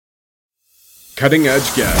cutting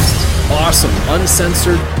edge guests, awesome,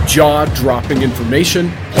 uncensored, jaw-dropping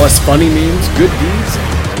information, plus funny memes, good deeds,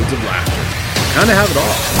 and loads of laughter. Kind of have it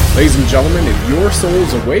all. Ladies and gentlemen, if your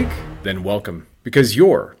soul's awake, then welcome, because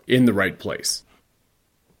you're in the right place.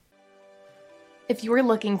 If you're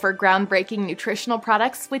looking for groundbreaking nutritional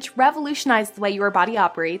products which revolutionize the way your body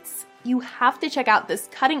operates, you have to check out this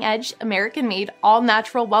cutting-edge, American-made,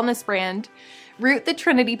 all-natural wellness brand. Root the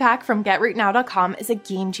Trinity Pack from GetRootNow.com is a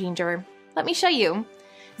game changer. Let me show you.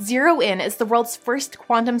 Zero In is the world's first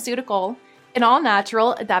quantum-ceutical, an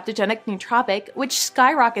all-natural, adaptogenic nootropic which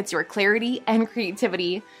skyrockets your clarity and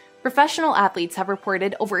creativity. Professional athletes have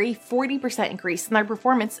reported over a 40% increase in their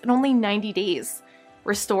performance in only 90 days.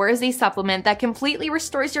 Restore is a supplement that completely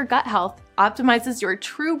restores your gut health, optimizes your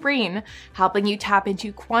true brain, helping you tap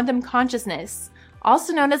into quantum consciousness,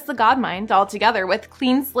 also known as the God Mind, altogether with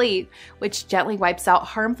Clean Slate, which gently wipes out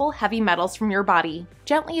harmful heavy metals from your body,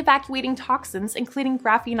 gently evacuating toxins, including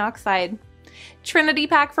graphene oxide. Trinity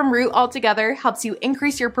Pack from Root altogether helps you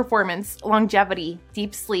increase your performance, longevity,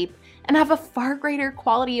 deep sleep, and have a far greater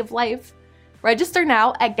quality of life. Register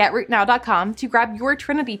now at GetRootNow.com to grab your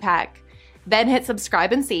Trinity Pack. Then hit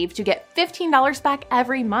subscribe and save to get $15 back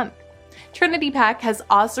every month. Trinity Pack has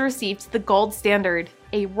also received the Gold Standard,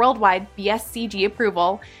 a worldwide BSCG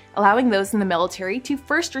approval, allowing those in the military to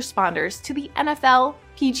first responders to the NFL,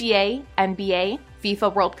 PGA, NBA,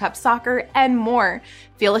 FIFA World Cup Soccer, and more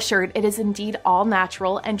feel assured it is indeed all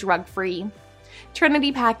natural and drug-free.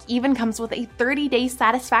 Trinity Pack even comes with a 30-day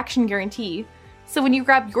satisfaction guarantee. So when you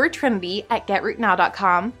grab your Trinity at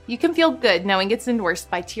GetRootNow.com, you can feel good knowing it's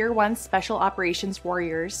endorsed by Tier 1 Special Operations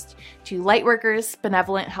Warriors, to lightworkers,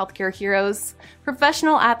 benevolent healthcare heroes,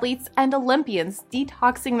 professional athletes, and Olympians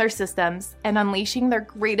detoxing their systems and unleashing their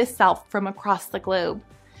greatest self from across the globe.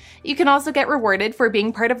 You can also get rewarded for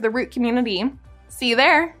being part of the Root community. See you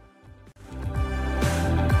there!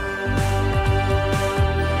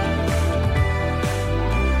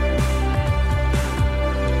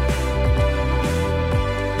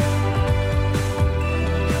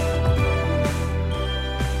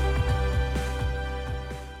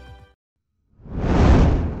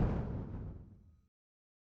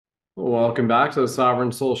 Welcome back to the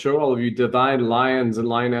Sovereign Soul Show, all of you divine lions and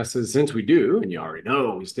lionesses, since we do, and you already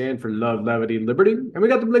know, we stand for love, levity, liberty, and we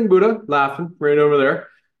got the Bling Buddha laughing right over there.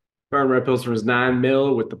 Baron Red Pills from his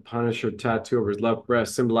 9mm with the Punisher tattoo over his left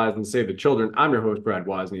breast, symbolizing Save the Children. I'm your host, Brad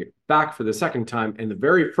Wozniak, back for the second time, and the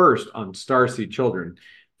very first on Starseed Children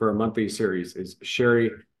for a monthly series is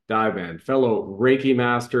Sherry Divan, fellow Reiki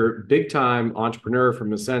master, big-time entrepreneur from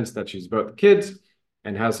the sense that she's about the kids,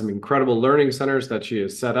 and has some incredible learning centers that she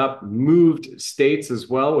has set up, moved states as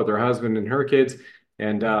well with her husband and her kids.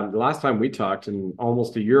 And the last time we talked, and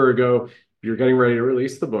almost a year ago, you're getting ready to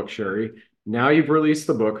release the book, Sherry. Now you've released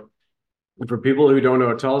the book. And for people who don't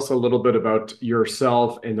know, tell us a little bit about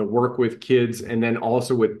yourself and the work with kids, and then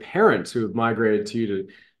also with parents who have migrated to you to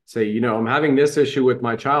say, you know, I'm having this issue with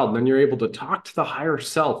my child. And then you're able to talk to the higher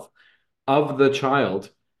self of the child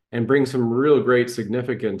and bring some real great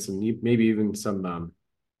significance and maybe even some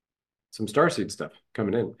starseed stuff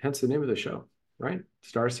coming in. Hence the name of the show, right?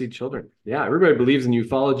 Starseed Children. Yeah, everybody believes in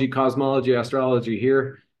ufology, cosmology, astrology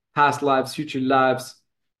here. Past lives, future lives.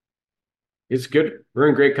 It's good. We're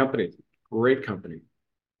in great company. Great company.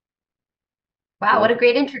 Wow, what a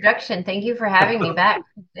great introduction. Thank you for having me back.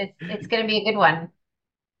 It's going to be a good one.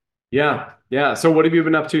 Yeah. So what have you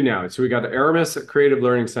been up to now? So we got the Aramis Creative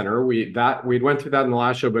Learning Center. We went through that in the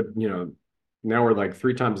last show, but you know, now we're like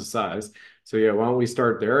 3 times the size. So yeah, why don't we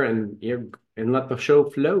start there and let the show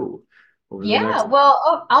flow over the next...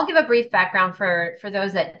 Well, I'll give a brief background for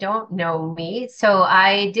those that don't know me. So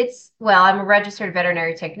I'm a registered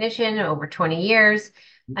veterinary technician over 20 years.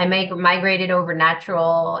 I migrated over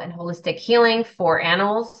natural and holistic healing for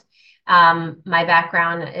animals. My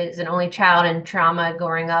background is an only child, and trauma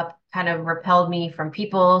growing up kind of repelled me from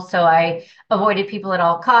people. So I avoided people at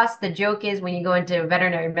all costs. The joke is when you go into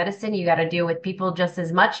veterinary medicine, you got to deal with people just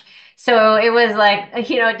as much. So it was like,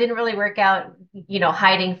 it didn't really work out,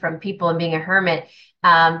 hiding from people and being a hermit.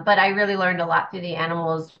 But I really learned a lot through the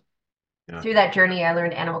animals. Yeah. Through that journey, I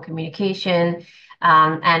learned animal communication,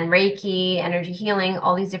 and Reiki, energy healing,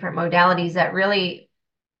 all these different modalities that really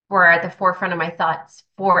were at the forefront of my thoughts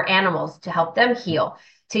for animals to help them heal.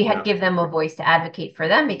 To give them a voice to advocate for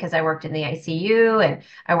them, because I worked in the ICU and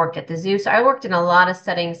I worked at the zoo. So I worked in a lot of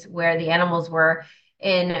settings where the animals were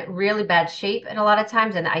in really bad shape, and a lot of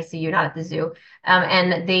times in the ICU, not at the zoo.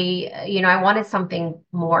 And they, I wanted something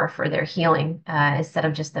more for their healing instead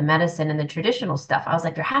of just the medicine and the traditional stuff. I was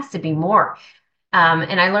like, there has to be more.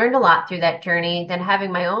 And I learned a lot through that journey. Then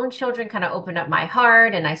having my own children kind of opened up my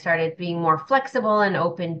heart, and I started being more flexible and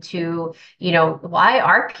open to, why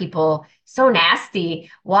are people so nasty?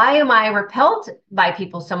 Why am I repelled by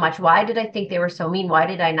people so much? Why did I think they were so mean? Why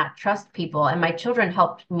did I not trust people? And my children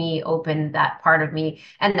helped me open that part of me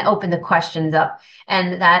and open the questions up.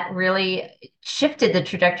 And that really shifted the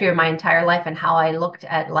trajectory of my entire life and how I looked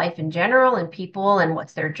at life in general and people and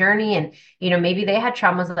what's their journey. And maybe they had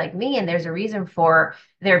traumas like me, and there's a reason for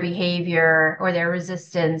their behavior or their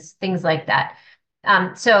resistance, things like that.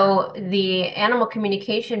 So the animal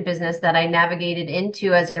communication business that I navigated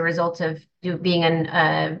into as a result of being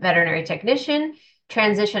a veterinary technician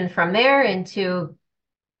transitioned from there into,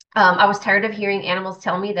 I was tired of hearing animals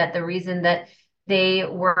tell me that the reason that they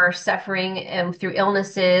were suffering through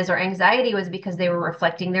illnesses or anxiety was because they were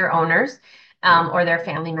reflecting their owners, or their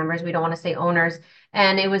family members. We don't want to say owners.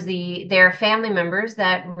 And it was their family members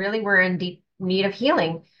that really were in deep need of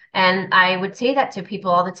healing. And I would say that to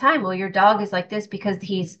people all the time. Well, your dog is like this because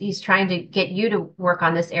he's trying to get you to work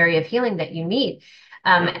on this area of healing that you need.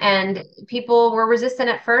 And people were resistant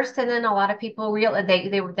at first, and then a lot of people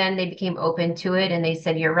they became open to it, and they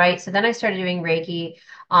said, "You're right." So then I started doing Reiki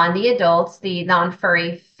on the adults, the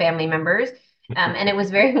non-furry family members, and it was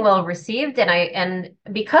very well received. And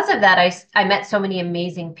because of that, I met so many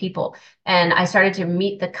amazing people, and I started to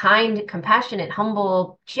meet the kind, compassionate,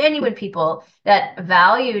 humble, genuine people that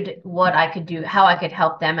valued what I could do, how I could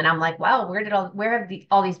help them. And I'm like, wow, where have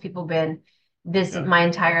all these people been this Yeah. my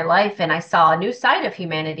entire life? And I saw a new side of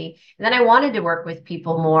humanity. And then I wanted to work with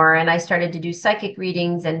people more, and I started to do psychic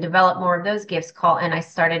readings and develop more of those gifts, and I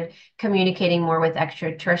started communicating more with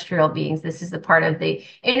extraterrestrial beings. This is the part of the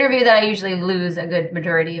interview that I usually lose a good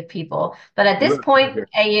majority of people. But at this point,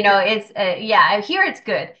 it's yeah, here it's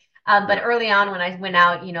good. But Yeah. early on, when I went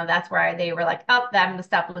out, that's where they were like, "Oh, I'm gonna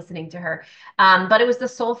stop listening to her." But it was the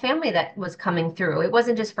soul family that was coming through. It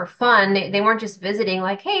wasn't just for fun. They weren't just visiting,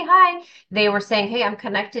 like, "Hey, hi." They were saying, "Hey, I'm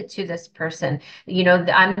connected to this person.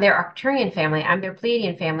 I'm their Arcturian family. I'm their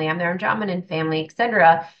Pleiadian family. I'm their Andromedan family,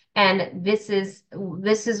 etc." And these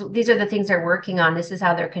are the things they're working on. This is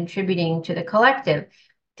how they're contributing to the collective.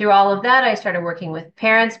 Through all of that, I started working with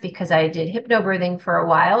parents because I did hypnobirthing for a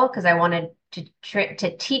while because I wanted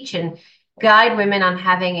to teach and guide women on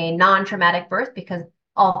having a non-traumatic birth, because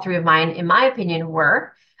all three of mine, in my opinion,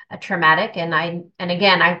 were a traumatic. And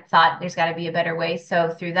again, I thought there's got to be a better way. So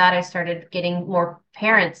through that, I started getting more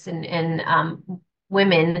parents and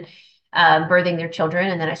women birthing their children,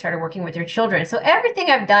 and then I started working with their children. So everything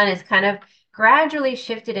I've done is kind of gradually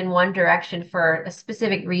shifted in one direction for a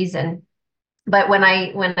specific reason. But when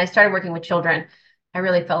I started working with children, I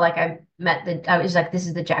really felt like I was like, this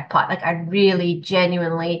is the jackpot. Like, I really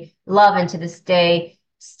genuinely love, and to this day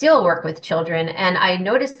still work with children. And I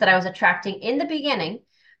noticed that I was attracting, in the beginning,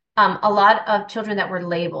 a lot of children that were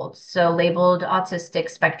labeled. So labeled autistic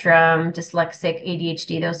spectrum, dyslexic,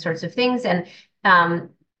 ADHD, those sorts of things. And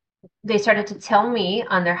they started to tell me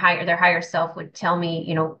on their higher self would tell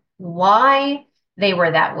me, why they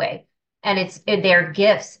were that way. And it's their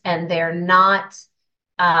gifts, and they're not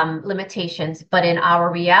limitations, but in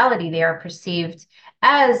our reality, they are perceived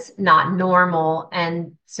as not normal.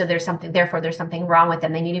 And so therefore there's something wrong with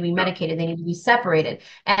them. They need to be Yeah. medicated. They need to be separated.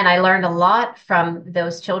 And I learned a lot from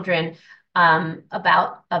those children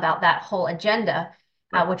about that whole agenda,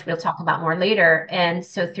 Right. which we'll talk about more later. And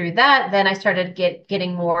so through that, then I started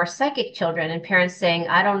getting more psychic children, and parents saying,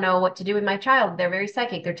 "I don't know what to do with my child. They're very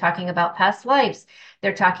psychic. They're talking about past lives.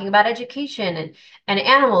 They're talking about education and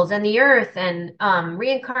animals and the earth and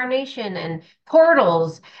reincarnation and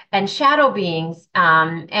portals and shadow beings."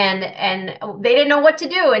 And they didn't know what to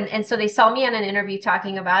do. And so they saw me on an interview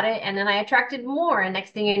talking about it. And then I attracted more. And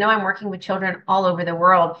next thing you know, I'm working with children all over the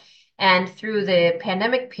world. And through the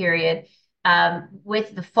pandemic period,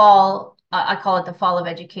 with the fall, I call it the fall of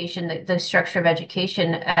education, the structure of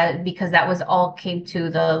education, because that was all came to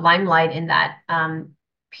the limelight in that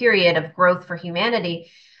period of growth for humanity.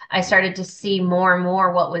 I started to see more and more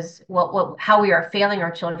how we are failing our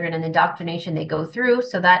children and the indoctrination they go through.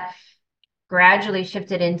 So that gradually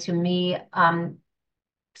shifted into me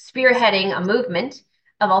spearheading a movement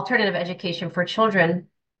of alternative education for children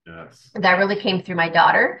Yes. that really came through my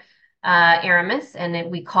daughter, Aramis, and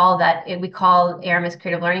we call Aramis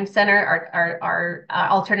Creative Learning Center our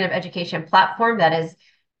alternative education platform that has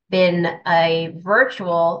been a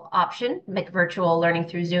virtual option, like virtual learning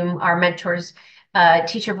through Zoom. Our mentors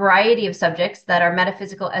teach a variety of subjects that are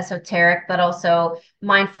metaphysical, esoteric, but also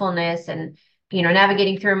mindfulness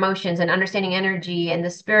navigating through emotions and understanding energy and the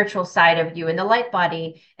spiritual side of you and the light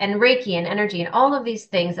body and Reiki and energy and all of these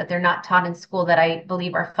things that they're not taught in school that I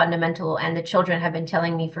believe are fundamental. And the children have been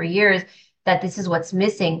telling me for years that this is what's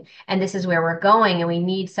missing and this is where we're going. And we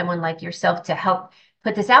need someone like yourself to help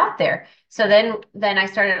put this out there. So then I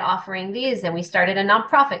started offering these, and we started a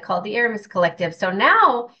nonprofit called the Aramis Collective. So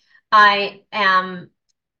now I am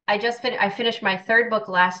I finished my third book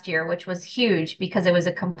last year, which was huge because it was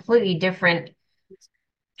a completely different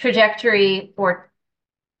trajectory or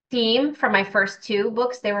theme from my first two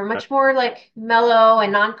books. They were much more like mellow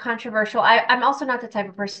and non-controversial. I'm also not the type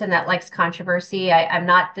of person that likes controversy. I'm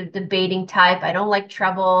not the debating type. I don't like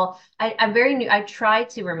trouble. I'm very new. I try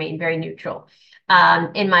to remain very neutral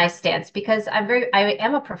in my stance because I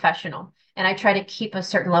am a professional and I try to keep a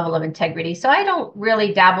certain level of integrity. So I don't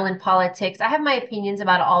really dabble in politics. I have my opinions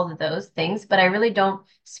about all of those things, but I really don't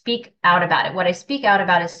speak out about it. What I speak out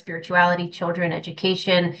about is spirituality, children,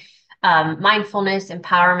 education, mindfulness,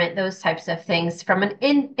 empowerment, those types of things from an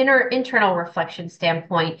internal reflection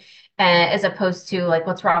standpoint, as opposed to like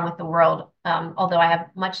what's wrong with the world. Although I have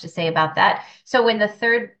much to say about that. So when the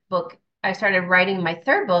third book, I started writing my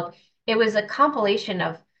third book, it was a compilation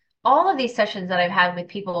of all of these sessions that I've had with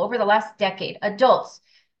people over the last decade, adults,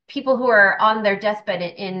 people who are on their deathbed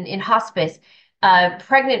in hospice,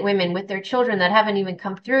 pregnant women with their children that haven't even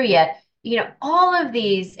come through yet. All of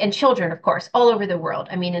these, and children, of course, all over the world.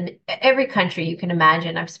 I mean, in every country you can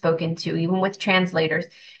imagine I've spoken to, even with translators.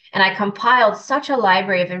 And I compiled such a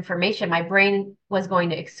library of information, my brain was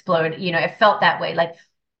going to explode. It felt that way. Like,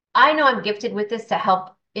 I know I'm gifted with this to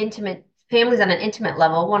help intimate families on an intimate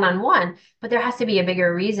level, one-on-one, but there has to be a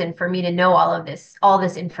bigger reason for me to know all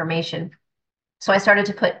this information. So I started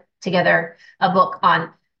to put together a book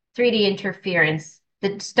on 3D interference,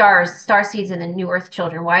 the stars, star seeds, and the new Earth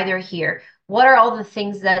children, why they're here. What are all the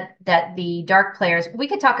things that the dark players, we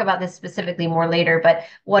could talk about this specifically more later, but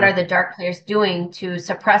what are the dark players doing to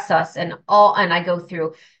suppress us? And I go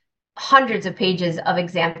through hundreds of pages of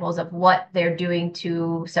examples of what they're doing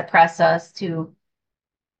to suppress us, to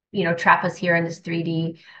trap us here in this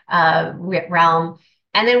 3D realm,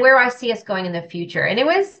 and then where I see us going in the future. And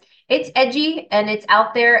it's edgy and it's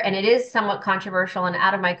out there and it is somewhat controversial and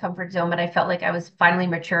out of my comfort zone, but I felt like I was finally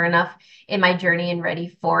mature enough in my journey and ready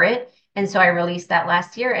for it. And so I released that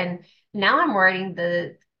last year, and now I'm writing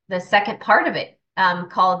the second part of it,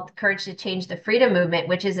 called Courage to Change the Freedom Movement,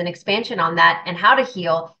 which is an expansion on that and how to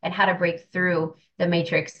heal and how to break through the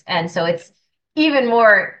matrix. And so it's even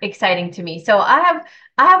more exciting to me. So I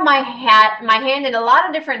have my hand in a lot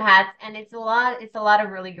of different hats, and it's a lot of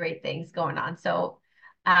really great things going on. So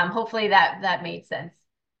hopefully that made sense.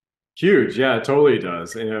 Huge. Yeah, it totally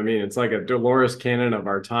does. And I mean, it's like a Dolores Cannon of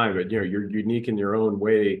our time, but you're unique in your own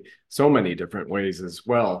way, so many different ways as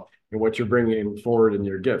well, and what you're bringing forward in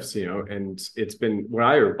your gifts, and it's been what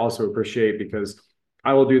I also appreciate, because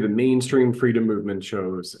I will do the mainstream freedom movement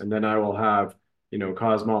shows, and then I will have,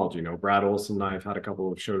 cosmology. Brad Olson and I have had a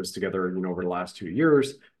couple of shows together, over the last 2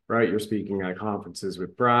 years, right? You're speaking at conferences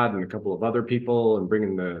with Brad and a couple of other people and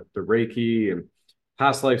bringing the Reiki and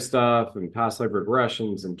past life stuff and past life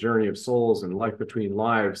regressions and journey of souls and life between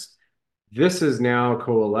lives. This is now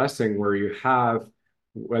coalescing where you have,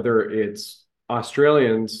 whether it's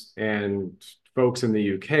Australians and folks in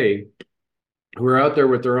the UK who are out there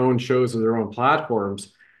with their own shows and their own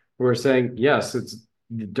platforms, who are saying, yes, it's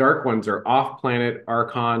the dark ones are off planet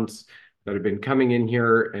archons that have been coming in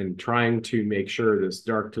here and trying to make sure this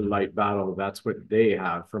dark to light battle, that's what they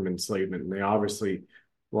have from enslavement. And they obviously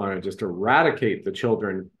want to just eradicate the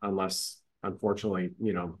children, unless, unfortunately,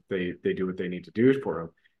 they do what they need to do for them.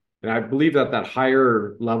 And I believe that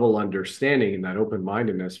higher level understanding and that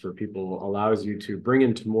open-mindedness for people allows you to bring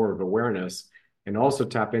into more of awareness and also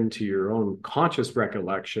tap into your own conscious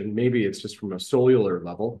recollection. Maybe it's just from a cellular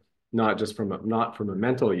level, not from a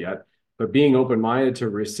mental yet, but being open-minded to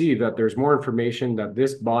receive that there's more information that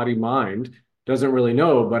this body mind doesn't really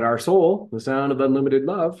know, but our soul, the sound of unlimited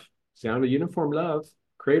love, sound of uniform love,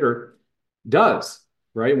 creator, does,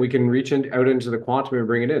 right? And we can reach out into the quantum and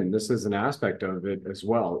bring it in. This is an aspect of it as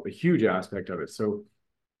well, a huge aspect of it. So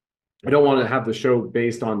I don't want to have the show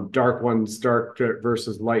based on dark ones, dark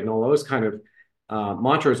versus light, and all those kind of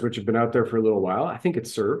mantras, which have been out there for a little while. I think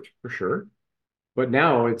it's served for sure. But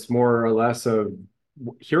now it's more or less of,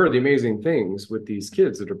 here are the amazing things with these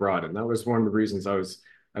kids that are brought in. That was one of the reasons I was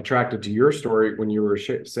attracted to your story when you were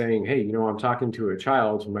saying, hey, I'm talking to a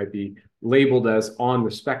child who might be labeled as on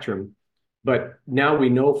the spectrum, but now we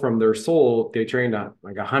know from their soul, they trained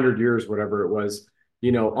like 100 years, whatever it was,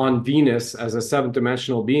 on Venus as a seventh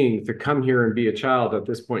dimensional being to come here and be a child at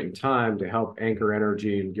this point in time to help anchor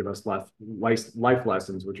energy and give us life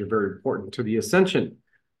lessons, which are very important to the ascension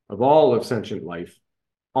of all of sentient life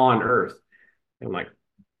on Earth. And I'm like,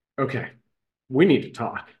 okay, we need to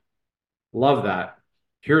talk. Love that.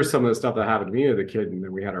 Here's some of the stuff that happened to me as a kid, and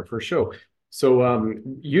then we had our first show. So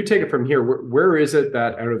you take it from here. Where is it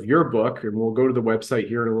that out of your book, and we'll go to the website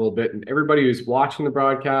here in a little bit, and everybody who's watching the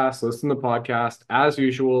broadcast, listen to the podcast, as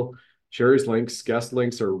usual, Sherry's links, guest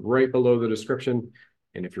links are right below the description.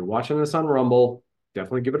 And if you're watching this on Rumble,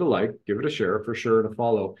 definitely give it a like, give it a share for sure, and a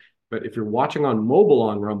follow. But if you're watching on mobile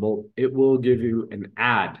on Rumble, it will give you an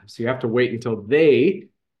ad. So you have to wait until they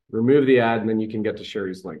remove the ad, and then you can get to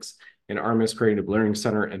Sherry's links and Aramis Creative Learning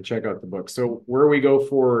Center and check out the book. So where we go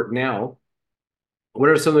for now, what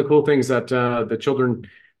are some of the cool things that the children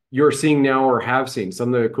you're seeing now or have seen?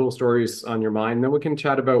 Some of the cool stories on your mind. And then we can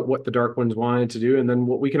chat about what the Dark Ones wanted to do, and then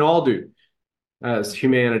what we can all do as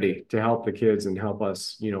humanity to help the kids and help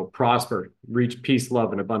us, prosper, reach peace,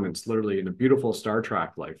 love, and abundance, literally in a beautiful Star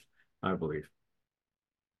Trek life, I believe.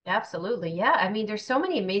 Absolutely. Yeah. I mean, there's so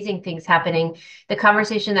many amazing things happening. The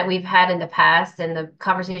conversation that we've had in the past and the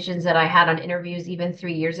conversations that I had on interviews even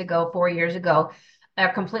 3 years ago, 4 years ago,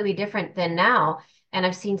 are completely different than now. And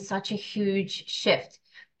I've seen such a huge shift.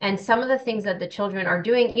 And some of the things that the children are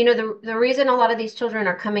doing, the reason a lot of these children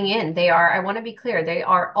are coming in, I want to be clear, they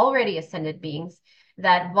are already ascended beings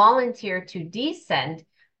that volunteer to descend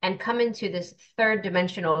and come into this third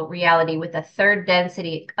dimensional reality with a third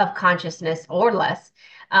density of consciousness or less,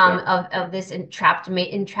 of this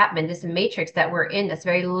entrapment, this matrix that we're in, that's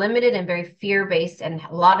very limited and very fear-based, and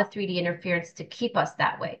a lot of 3D interference to keep us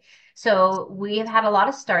that way. So we have had a lot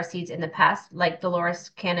of star seeds in the past, like Dolores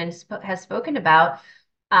Cannon has spoken about,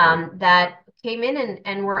 that came in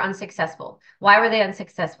and were unsuccessful. Why were they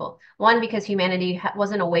unsuccessful? One, because humanity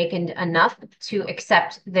wasn't awakened enough to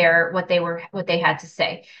accept what they had to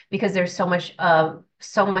say, because there's so much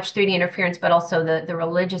 3D interference, but also the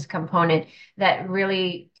religious component that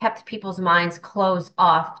really kept people's minds closed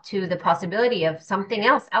off to the possibility of something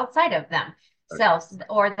else outside of themselves,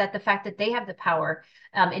 or that the fact that they have the power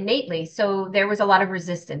innately. So there was a lot of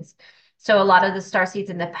resistance. So a lot of the starseeds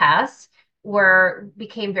in the past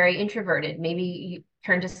became very introverted, maybe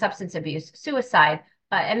turned to substance abuse, suicide,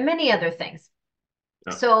 and many other things.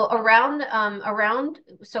 Oh. So I'll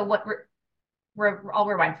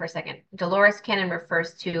rewind for a second. Dolores Cannon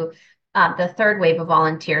refers to the third wave of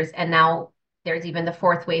volunteers, and now there's even the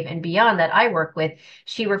fourth wave and beyond that I work with.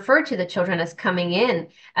 She referred to the children as coming in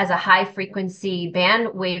as a high frequency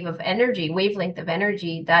wavelength of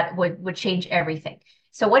energy that would change everything.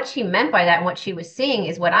 So what she meant by that, and what she was seeing,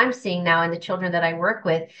 is what I'm seeing now in the children that I work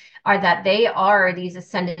with, are that they are these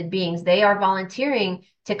ascended beings. They are volunteering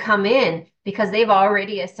to come in because they've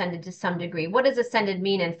already ascended to some degree. What does ascended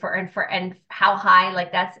mean, and how high?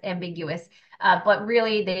 Like, that's ambiguous. But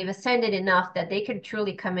really, they've ascended enough that they can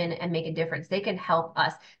truly come in and make a difference. They can help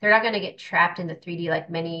us. They're not going to get trapped in the 3D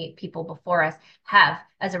like many people before us have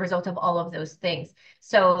as a result of all of those things.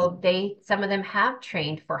 So some of them have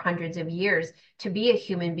trained for hundreds of years to be a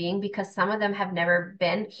human being, because some of them have never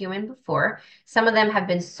been human before. Some of them have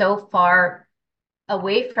been so far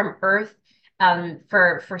away from Earth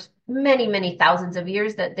for many, many thousands of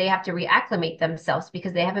years that they have to reacclimate themselves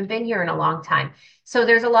because they haven't been here in a long time. So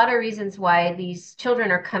there's a lot of reasons why these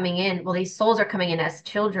children are coming in. Well, these souls are coming in as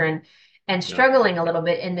children and struggling a little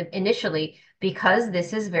bit initially, because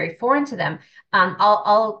this is very foreign to them.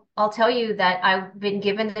 I'll tell you that I've been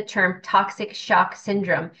given the term toxic shock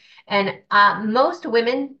syndrome, and most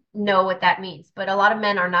women know what that means, but a lot of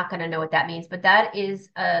men are not going to know what that means. But that is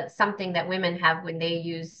something that women have when they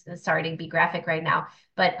use, sorry to be graphic right now,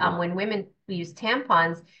 but when women use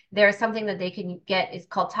tampons, there's something that they can get is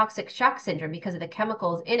called toxic shock syndrome, because of the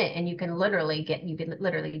chemicals in it, and you can literally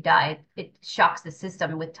die. It shocks the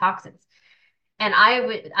system with toxins. And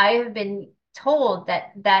I have been told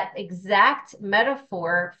that exact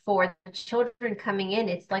metaphor for the children coming in,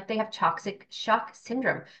 it's like they have toxic shock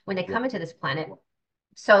syndrome when they come into this planet.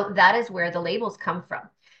 So that is where the labels come from.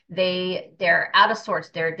 They're out of sorts.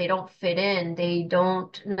 They don't fit in. They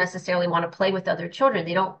don't necessarily want to play with other children.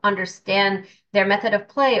 They don't understand their method of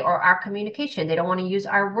play or our communication. They don't want to use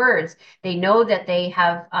our words. They know that they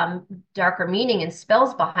have darker meaning and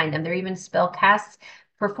spells behind them. They're even spell casts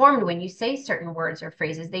performed when you say certain words or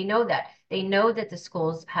phrases. They know that. They know that the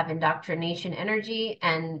schools have indoctrination energy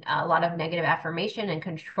and a lot of negative affirmation and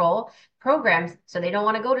control programs, so they don't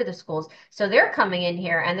want to go to the schools. So they're coming in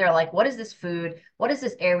here and they're like, what is this food? What is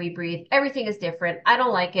this air we breathe? Everything is different. I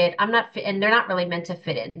don't like it. I'm not fit. And they're not really meant to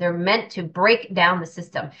fit in. They're meant to break down the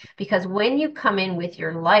system, because when you come in with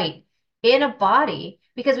your light in a body,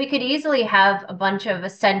 because we could easily have a bunch of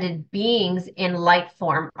ascended beings in light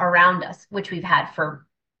form around us, which we've had for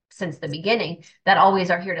since the beginning, that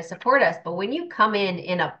always are here to support us. But when you come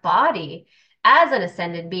in a body as an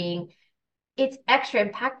ascended being, it's extra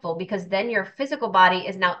impactful, because then your physical body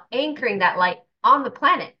is now anchoring that light on the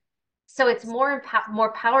planet. So it's more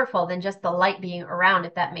powerful than just the light being around,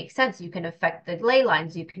 if that makes sense. You can affect the ley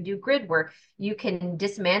lines, you can do grid work, you can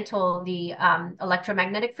dismantle the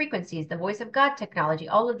electromagnetic frequencies, the voice of God technology,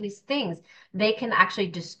 all of these things. They can actually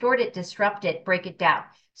distort it, disrupt it, break it down.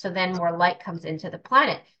 So then more light comes into the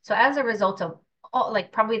planet. So as a result of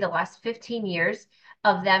like probably the last 15 years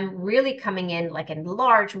of them really coming in like in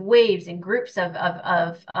large waves and groups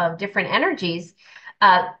of different energies,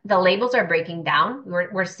 the labels are breaking down.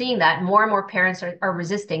 We're seeing that more and more parents are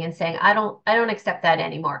resisting and saying, I don't accept that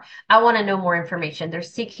anymore. I want to know more information. They're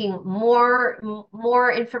seeking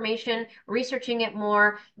more information, researching it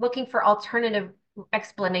more, looking for alternative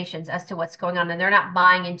explanations as to what's going on. And they're not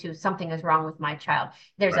buying into something is wrong with my child.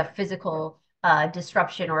 There's Right. a physical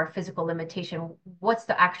disruption or a physical limitation. What's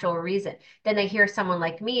the actual reason? Then they hear someone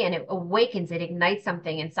like me and it awakens, it ignites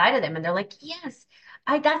something inside of them. And they're like, yes,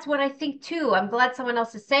 that's what I think too. I'm glad someone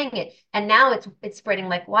else is saying it. And now it's spreading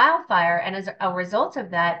like wildfire. And as a result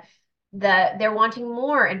of that, they're wanting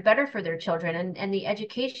more and better for their children, and the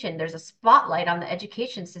education. There's a spotlight on the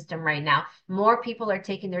education system right now. More people are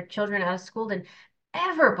taking their children out of school than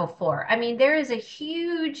ever before. I mean, there is a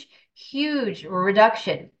huge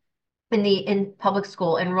reduction in public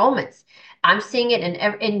school enrollments. I'm seeing it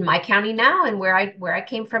in my county now, and where I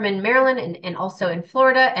came from in Maryland, and also in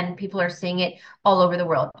Florida, and people are seeing it all over the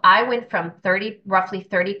world. I went from roughly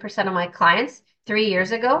 30% of my clients 3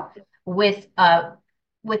 years ago with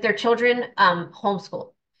their children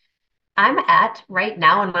homeschooled. I'm at right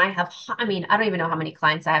now, and I mean, I don't even know how many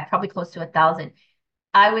clients I have, probably close to 1,000.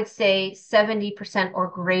 I would say 70% or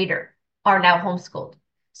greater are now homeschooled.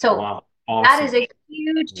 So Wow. that is Awesome. a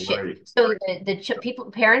huge shift. Right. So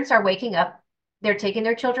parents are waking up. They're taking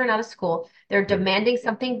their children out of school. They're Good. demanding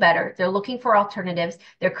something better. They're looking for alternatives.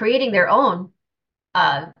 They're creating their own.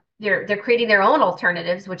 Uh, they're creating their own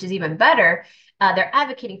alternatives, which is even better. They're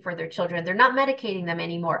advocating for their children. They're not medicating them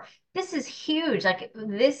anymore. This is huge. Like,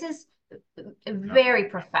 this is Yeah. very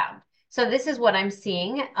profound. So this is what I'm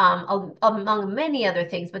seeing, among many other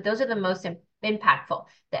things, but those are the most impactful.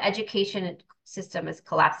 The education system is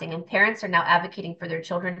collapsing, and parents are now advocating for their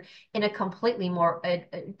children in a completely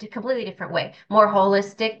different way, more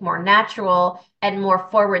holistic, more natural, and more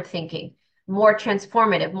forward thinking, more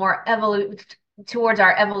transformative, more towards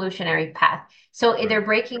our evolutionary path. So Right. they're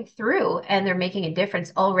breaking through and they're making a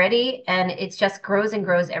difference already, and it just grows and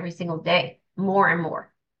grows every single day, more and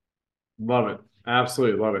more. Love it.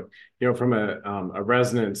 Absolutely love it. From a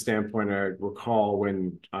resident standpoint, I recall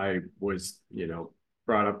when I was,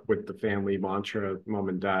 brought up with the family mantra, mom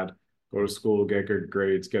and dad, go to school, get good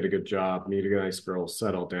grades, get a good job, meet a nice girl,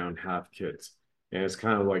 settle down, have kids. And it's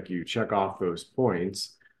kind of like you check off those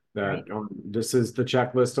points that Right. this is the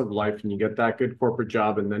checklist of life, and you get that good corporate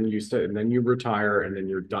job, and then you stay, and then you retire, and then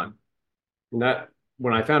you're done. And that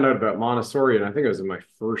when I found out about Montessori, and I think I was in my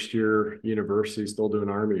first year university, still doing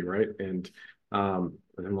army, right? And I'm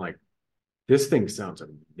like, this thing sounds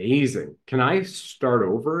amazing. Can I start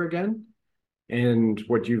over again? And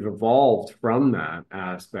what you've evolved from that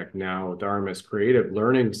aspect now with Aramis Creative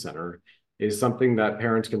Learning Center is something that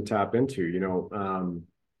parents can tap into.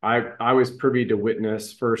 I was privy to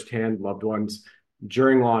witness firsthand loved ones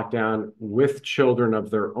during lockdown with children of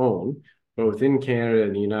their own, both in Canada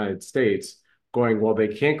and the United States, going, well, they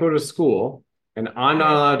can't go to school, and I'm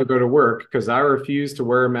not Right. allowed to go to work because I refuse to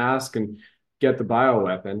wear a mask and get the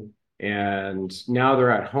bioweapon. And now they're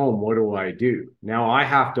at home. What do I do? Now I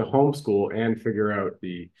have to homeschool and figure out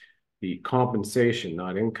the compensation,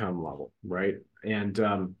 not income level, right? And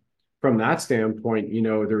from that standpoint,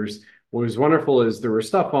 there's what was wonderful is there was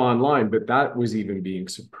stuff online, but that was even being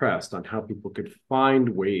suppressed on how people could find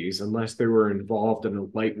ways, unless they were involved in a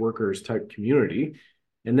light workers type community,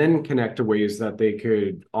 and then connect to ways that they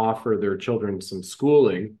could offer their children some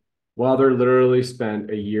schooling while they're literally spent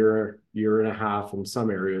a year and a half in some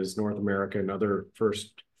areas, North America and other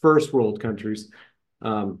first world countries,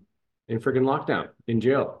 in freaking lockdown, in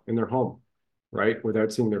jail, in their home, right,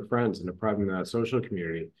 without seeing their friends and depriving them of that social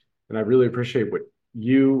community. And I really appreciate what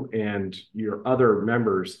you and your other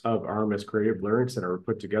members of Aramis Creative Learning Center were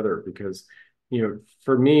put together. Because,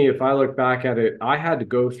 for me, if I look back at it, I had to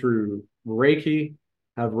go through Reiki,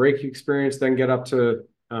 have Reiki experience, then get up to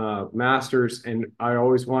masters, and I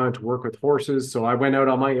always wanted to work with horses. So I went out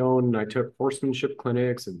on my own and I took horsemanship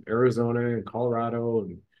clinics in Arizona and Colorado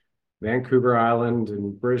and Vancouver Island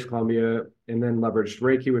and British Columbia, and then leveraged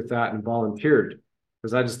Reiki with that and volunteered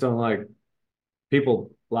because I just don't like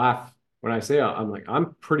people laugh when I say I'm like,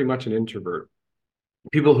 I'm pretty much an introvert.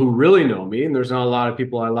 People who really know me, and there's not a lot of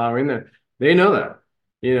people I allow in there, they know that.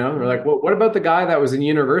 They're like, well, what about the guy that was in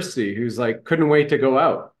university who's like couldn't wait to go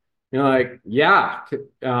out? Like, yeah,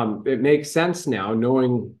 it makes sense now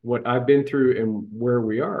knowing what I've been through and where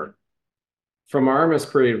we are. From Aramis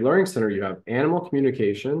Creative Learning Center, you have animal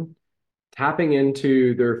communication, tapping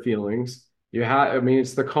into their feelings. I mean,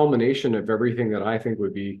 it's the culmination of everything that I think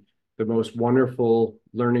would be the most wonderful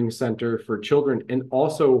learning center for children. And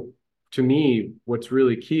also, to me, what's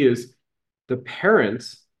really key is the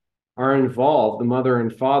parents are involved, the mother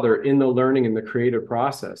and father, in the learning and the creative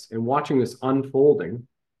process and watching this unfolding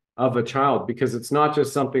of a child, because it's not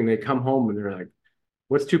just something they come home and they're like,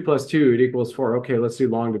 what's 2 + 2? It equals 4. Okay, let's do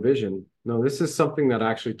long division. No, this is something that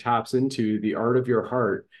actually taps into the art of your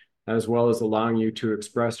heart, as well as allowing you to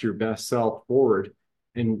express your best self forward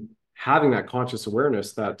and having that conscious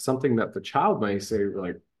awareness that something that the child may say,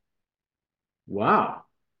 like, wow,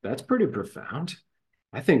 that's pretty profound.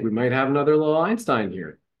 I think we might have another little Einstein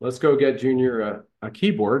here. Let's go get Junior a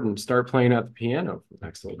keyboard and start playing at the piano for the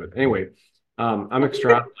next little bit. Anyway, I'm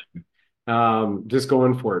extrapolating, just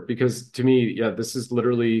going for it, because to me, yeah, this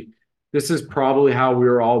is probably how we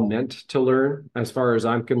were all meant to learn, as far as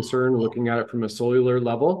I'm concerned, looking at it from a cellular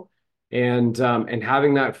level, and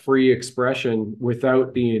having that free expression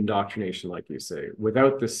without the indoctrination, like you say,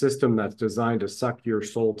 without the system that's designed to suck your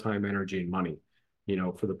soul, time, energy, and money,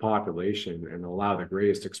 for the population, and allow the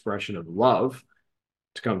greatest expression of love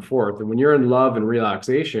to come forth. And when you're in love and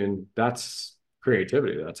relaxation, that's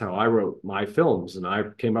creativity. That's how I wrote my films, and I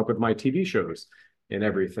came up with my TV shows and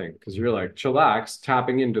everything, because you're like, chillax,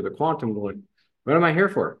 tapping into the quantum, going, what am I here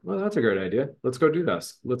for? Well, that's a great idea. Let's go do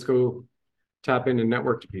this. Let's go tap in and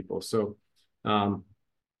network to people. So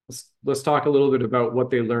let's talk a little bit about what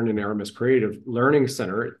they learn in Aramis Creative Learning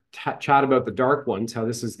Center, chat about the dark ones, how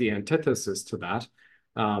this is the antithesis to that,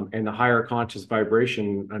 and the higher conscious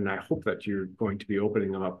vibration. And I hope that you're going to be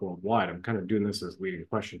opening them up worldwide. I'm kind of doing this as a leading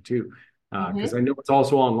question too, because I know it's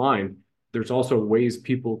also online. There's also ways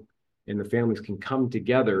people and the families can come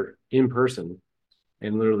together in person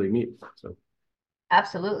and literally meet. So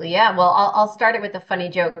Absolutely. Yeah. Well, I'll start it with a funny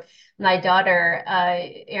joke. My daughter,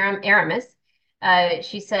 Aramis,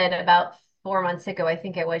 she said about 4 months ago, I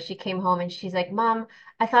think it was, she came home and she's like, Mom,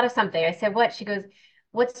 I thought of something. I said, what? She goes,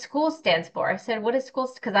 what school stands for? I said, what is school?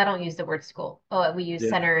 Because I don't use the word school. Oh, we use yeah,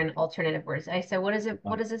 center and alternative words. I said, what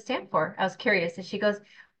does it stand for? I was curious. And she goes,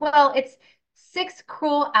 well, it's 6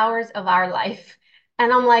 cruel hours of our life.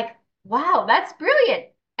 And I'm like, wow, that's brilliant.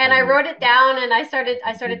 And I wrote it down and I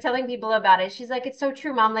started telling people about it. She's like, it's so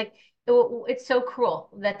true, Mom. Like it's so cruel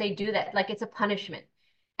that they do that. Like it's a punishment.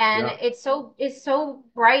 And yeah, it's so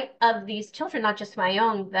bright of these children, not just my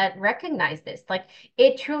own, that recognize this. Like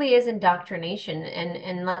it truly is indoctrination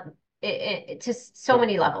and it just so yeah.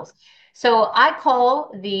 many levels. So I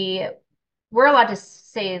call we're allowed to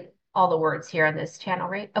say all the words here on this channel,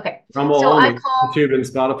 right? Okay. Rumble So I only. call YouTube and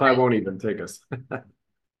Spotify right. won't even take us.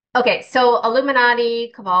 Okay, so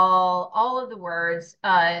Illuminati, Cabal, all of the words,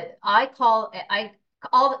 I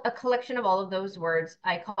all a collection of all of those words,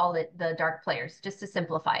 I call it the dark players, just to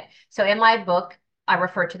simplify it. So in my book, I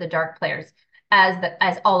refer to the dark players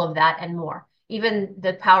as all of that and more. Even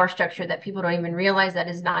the power structure that people don't even realize that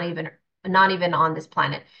is not even on this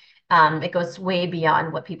planet. It goes way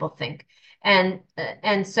beyond what people think. And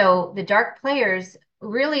so the dark players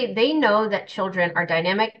really they know that children are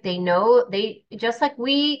dynamic. They know they just like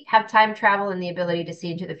we have time travel and the ability to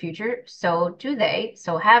see into the future, so do they,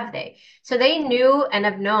 so have they. So they knew and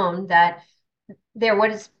have known that there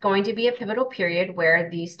was going to be a pivotal period where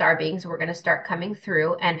the star beings were going to start coming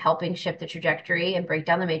through and helping shift the trajectory and break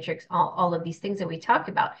down the matrix, all of these things that we talked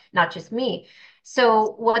about, not just me.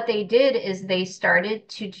 So what they did is they started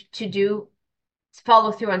to do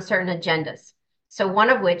follow through on certain agendas. So one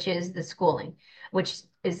of which is the schooling, which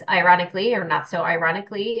is ironically or not so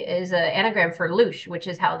ironically is an anagram for loosh, which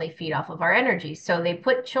is how they feed off of our energy. So they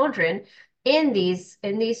put children in these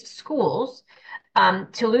schools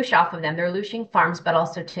to loosh off of them. They're looshing farms, but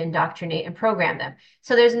also to indoctrinate and program them.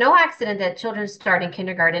 So there's no accident that children start in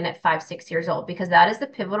kindergarten at 5, 6 years old, because that is the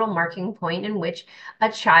pivotal marking point in which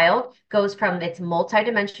a child goes from its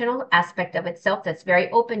multidimensional aspect of itself that's very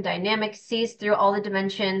open, dynamic, sees through all the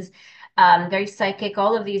dimensions, very psychic,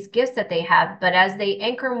 all of these gifts that they have. But as they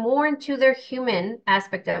anchor more into their human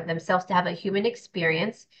aspect of themselves to have a human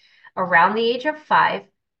experience around the age of 5,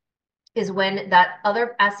 is when that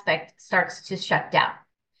other aspect starts to shut down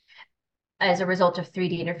as a result of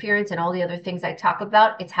 3D interference and all the other things I talk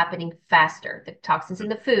about. It's happening faster. The toxins in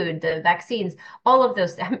the food, the vaccines, all of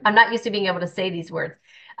those. I'm not used to being able to say these words.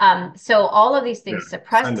 So all of these Yeah, things send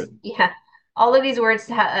suppressed. it. Yeah, all of these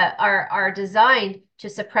words are designed to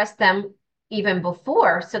suppress them even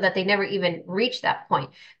before, so that they never even reach that point.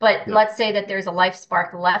 But Yeah. let's say that there's a life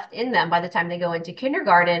spark left in them by the time they go into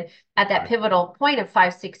kindergarten, at that Right. pivotal point of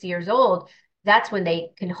 5, 6 years old. That's when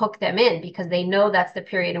they can hook them in, because they know that's the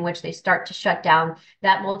period in which they start to shut down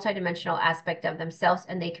that multidimensional aspect of themselves,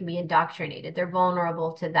 and they can be indoctrinated. They're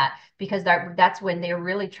vulnerable to that, because that's when they're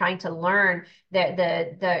really trying to learn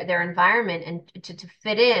their environment, and to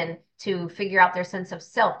fit in, to figure out their sense of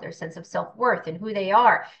self, their sense of self-worth, and who they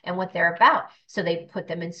are and what they're about. So they put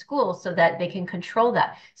them in school so that they can control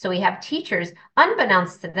that. So we have teachers,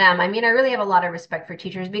 unbeknownst to them. I mean, I really have a lot of respect for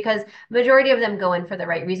teachers, because majority of them go in for the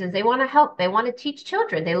right reasons. They want to help. They want to teach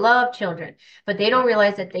children. They love children, but they Yeah. don't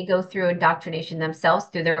realize that they go through indoctrination themselves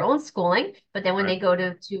through their own schooling. But then when Right. they go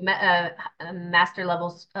to master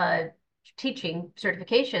levels teaching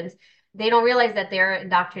certifications, they don't realize that they're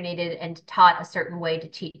indoctrinated and taught a certain way to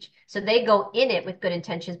teach. So they go in it with good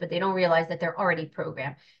intentions, but they don't realize that they're already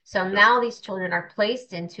programmed. So Yeah. now these children are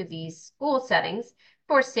placed into these school settings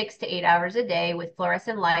for 6 to 8 hours a day, with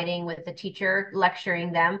fluorescent lighting, with the teacher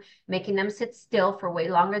lecturing them, making them sit still for way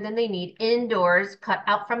longer than they need, indoors, cut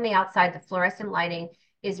out from the outside. The fluorescent lighting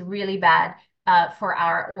is really bad for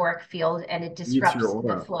our auric field, and it Eats your disrupts the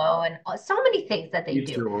aura. flow, and so many things that they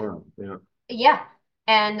Eats do. your aura. Yeah. Yeah.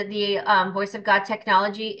 And the voice of God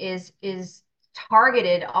technology is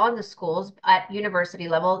targeted on the schools at university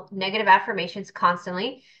level, negative affirmations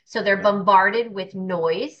constantly. So they're Yeah. bombarded with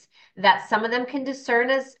noise that some of them can discern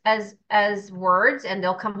as words, and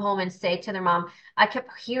they'll come home and say to their mom, I kept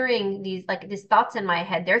hearing these thoughts in my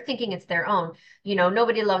head. They're thinking it's their own,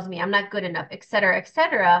 nobody loves me, I'm not good enough, et cetera, et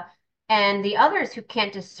cetera. And the others who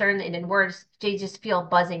can't discern it in words, they just feel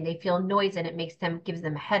buzzing. They feel noise, and it gives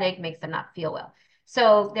them a headache, makes them not feel well.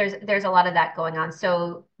 So there's a lot of that going on.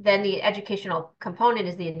 So then the educational component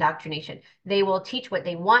is the indoctrination. They will teach what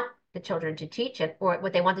they want the children to teach it, or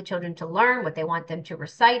what they want the children to learn, what they want them to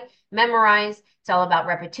recite, memorize. It's all about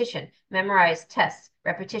repetition, memorize, tests,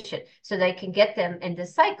 repetition, so they can get them in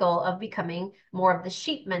this cycle of becoming more of the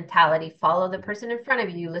sheep mentality. Follow the person in front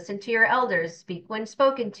of you, listen to your elders, speak when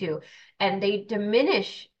spoken to, and they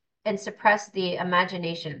diminish and suppress the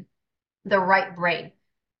imagination, the right brain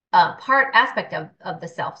part aspect of the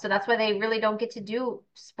self. So that's why they really don't get to do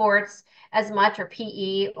sports as much, or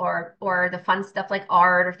PE, or the fun stuff like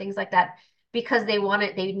art or things like that, because they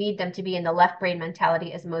need them to be in the left brain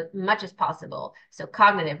mentality as much as possible. So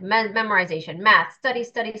cognitive, memorization, math, study,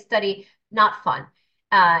 study, study, not fun.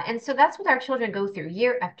 And so that's what our children go through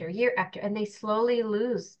year after year after, and they slowly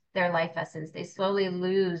lose their life essence. They slowly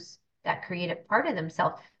lose that creative part of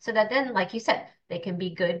themselves, so that then, like you said, they can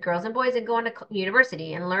be good girls and boys and go into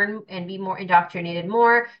university and learn and be more indoctrinated,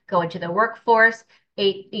 more go into the workforce,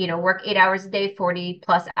 work 8 hours a day, 40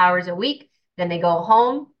 plus hours a week. Then they go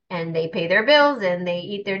home and they pay their bills and they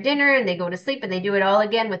eat their dinner and they go to sleep, and they do it all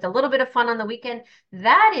again with a little bit of fun on the weekend.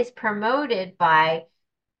 That is promoted by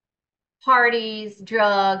parties,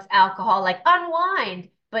 drugs, alcohol, like unwind,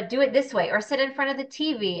 but do it this way, or sit in front of the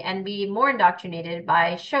TV and be more indoctrinated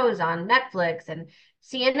by shows on Netflix and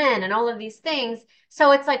CNN and all of these things.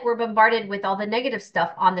 So it's like we're bombarded with all the negative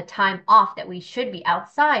stuff on the time off that we should be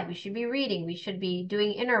outside, we should be reading, we should be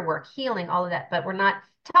doing inner work, healing, all of that, but we're not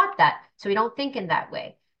taught that. So we don't think in that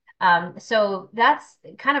way. So that's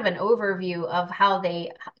kind of an overview of how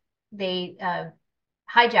they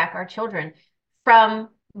hijack our children from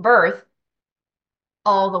birth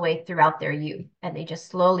all the way throughout their youth, and they just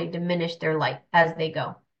slowly diminish their light as they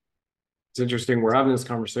go. It's interesting. We're having this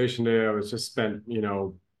conversation today. I was just spent,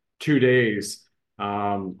 2 days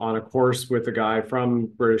on a course with a guy from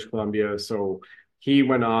British Columbia. So he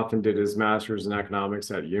went off and did his master's in economics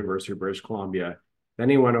at University of British Columbia. Then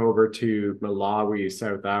he went over to Malawi,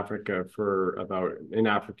 South Africa in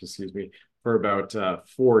Africa, excuse me, for about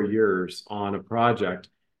 4 years on a project.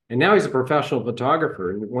 And now he's a professional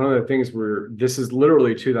photographer. And one of the things this is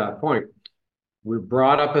literally to that point. We're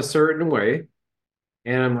brought up a certain way,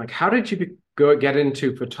 and I'm like, how did you go get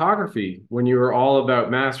into photography when you were all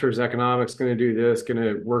about master's economics, going to do this, going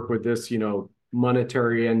to work with this,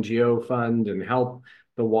 monetary NGO fund and help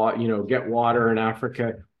the get water in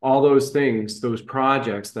Africa, all those things, those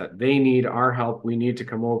projects that they need our help, we need to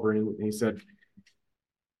come over. And he said,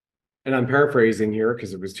 and I'm paraphrasing here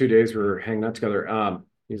because it was 2 days we were hanging out together.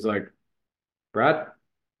 He's like, Brad,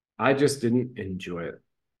 I just didn't enjoy it.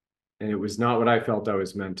 And it was not what I felt I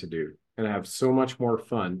was meant to do. And I have so much more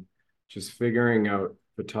fun just figuring out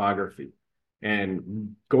photography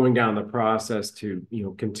and going down the process to,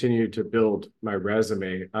 continue to build my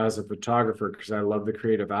resume as a photographer because I love the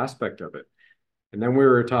creative aspect of it. And then we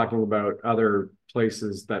were talking about other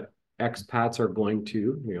places that expats are going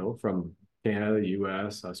to, from Canada, the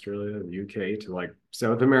US, Australia, the UK to like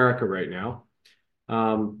South America right now.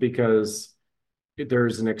 Because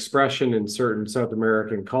there's an expression in certain South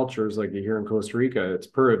American cultures, like you hear in Costa Rica, it's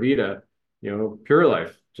pura vida, pure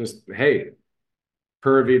life. Just, hey,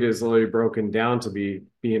 pura vida is literally broken down to be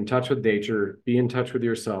in touch with nature, be in touch with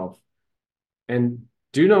yourself, and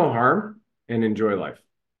do no harm and enjoy life.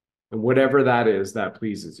 And whatever that is that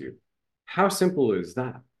pleases you. How simple is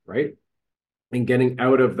that, right? And getting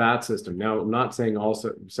out of that system. Now, I'm not saying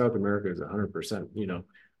also South America is 100%,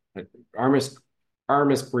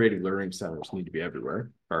 Aramis creative learning centers need to be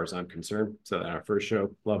everywhere, as far as I'm concerned. So that our first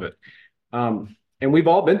show, love it. And we've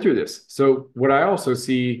all been through this. So what I also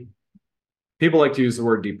see, people like to use the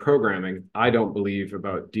word deprogramming. I don't believe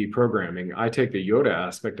about deprogramming. I take the Yoda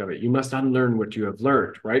aspect of it. You must unlearn what you have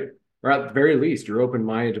learned, right? Or at the very least, you're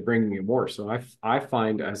open-minded to bringing in more. So I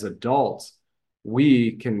find as adults,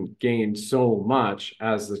 we can gain so much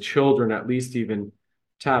as the children, at least even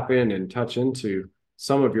tap in and touch into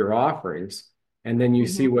some of your offerings. And then you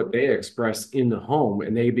see what they express in the home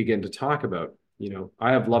and they begin to talk about,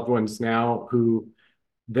 I have loved ones now who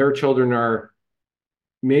their children are,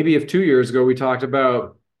 maybe if 2 years ago we talked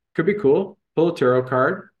about, could be cool, pull a tarot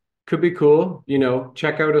card, could be cool,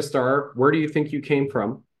 check out a star. Where do you think you came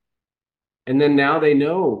from? And then now they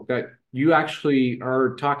know that you actually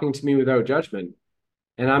are talking to me without judgment.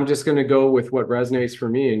 And I'm just going to go with what resonates for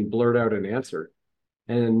me and blurt out an answer.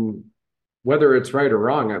 And whether it's right or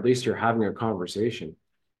wrong, at least you're having a conversation.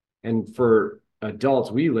 And for adults,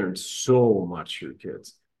 we learn so much through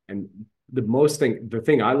kids. And the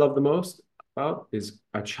thing I love the most about is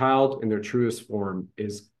a child in their truest form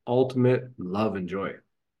is ultimate love and joy.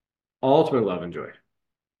 Ultimate love and joy.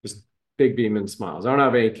 Just big beam and smiles. I don't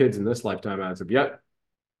have any kids in this lifetime as of yet.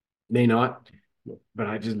 May not. But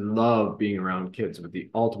I just love being around kids with the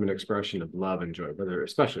ultimate expression of love and joy,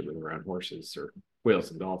 especially when around horses or whales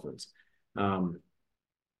and dolphins.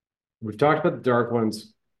 We've talked about the dark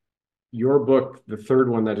ones. Your book, the third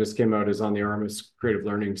one that just came out, is on the Aramis Creative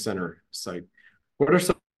Learning Center site. What are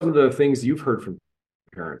some of the things you've heard from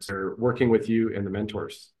parents that are working with you and the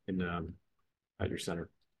mentors at your center?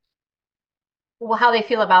 Well, how they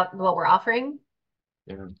feel about what we're offering?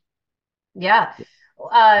 Yeah. Yeah.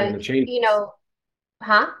 And the changes.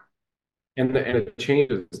 Huh? And the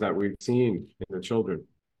changes that we've seen in the children.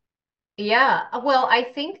 Yeah. Well, I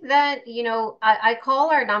think that, I call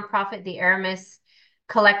our nonprofit the Aramis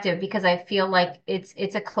Collective because I feel like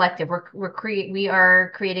it's a collective. We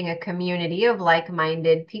are creating a community of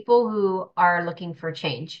like-minded people who are looking for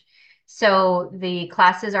change. So the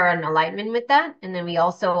classes are in alignment with that. And then we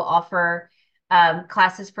also offer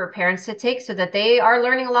classes for parents to take so that they are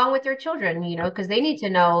learning along with their children, because they need to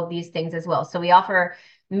know these things as well. So we offer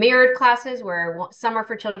mirrored classes where some are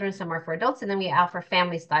for children, some are for adults, and then we offer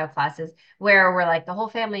family style classes where we're like the whole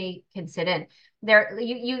family can sit in. There,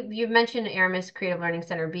 you mentioned Aramis Creative Learning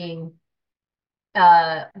Center being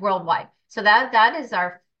worldwide, so that is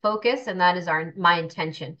our focus and that is my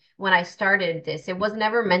intention. When I started this, it was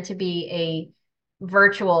never meant to be a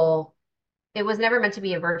virtual. It was never meant to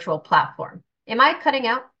be a virtual platform. Am I cutting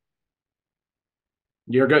out?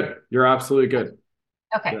 You're good. You're absolutely good.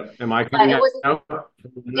 Okay. Yeah. Am I cutting out?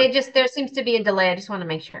 There seems to be a delay. I just want to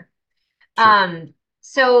make sure. Sure.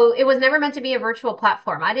 So it was never meant to be a virtual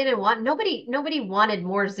platform. Nobody wanted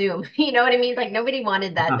more Zoom. You know what I mean? Like nobody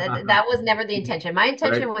wanted that. That was never the intention. My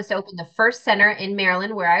intention Right. was to open the first center in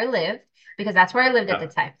Maryland where I lived, because that's where I lived at Yeah.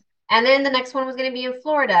 the time. And then the next one was going to be in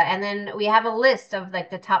Florida. And then we have a list of like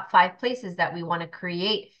the top 5 places that we want to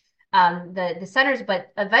create the centers. But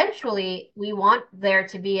eventually we want there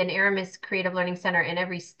to be an Aramis Creative Learning Center in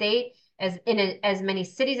every state, as many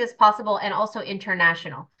cities as possible, and also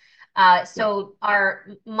international. So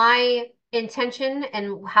my intention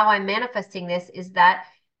and how I'm manifesting this is that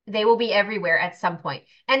they will be everywhere at some point.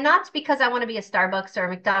 And not because I want to be a Starbucks or a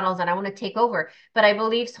McDonald's and I want to take over, but I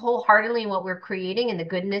believe wholeheartedly in what we're creating and the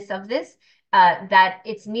goodness of this. that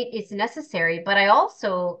it's necessary. But I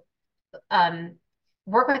also um,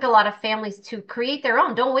 work with a lot of families to create their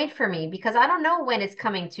own. Don't wait for me because I don't know when it's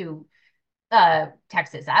coming to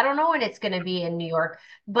Texas. I don't know when it's going to be in New York,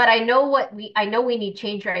 but I know we need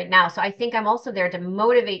change right now. So I think I'm also there to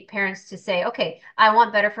motivate parents to say, okay, I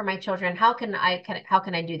want better for my children. How can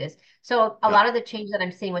I do this? So a Yeah. lot of the change that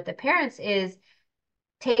I'm seeing with the parents is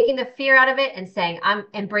taking the fear out of it and saying I'm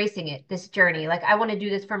embracing it, this journey. Like I want to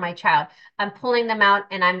do this for my child. I'm pulling them out,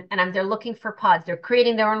 and I'm they're looking for pods, they're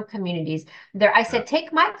creating their own communities. I Yeah. said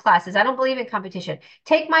take my classes, I don't believe in competition.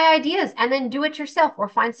 Take my ideas and then do it yourself, or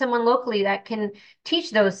find someone locally that can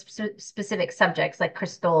teach those specific subjects like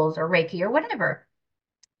crystals or Reiki or whatever,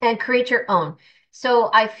 and create your own.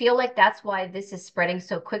 So I feel like that's why this is spreading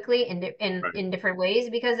so quickly Right. in different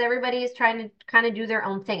ways, because everybody is trying to kind of do their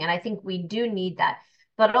own thing, and I think we do need that.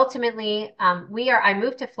 But ultimately, I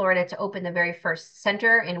moved to Florida to open the very first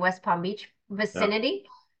center in West Palm Beach Yeah. vicinity.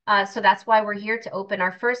 So that's why we're here to open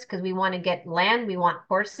our first, because we want to get land, we want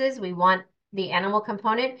horses, we want the animal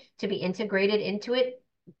component to be integrated into it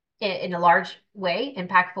in a large way,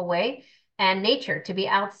 impactful way, and nature to be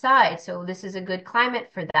outside. So this is a good climate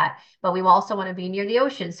for that. But we also want to be near the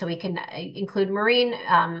ocean, so we can include marine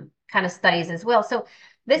kind of studies as well. So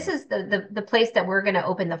this is the place that we're going to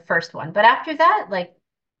open the first one. But after that, like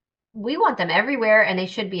we want them everywhere, and they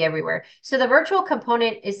should be everywhere. So the virtual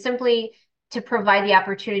component is simply to provide the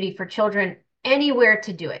opportunity for children anywhere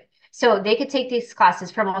to do it. So they could take these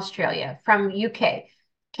classes from Australia, from UK,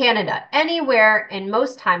 Canada, anywhere in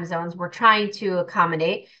most time zones. We're trying to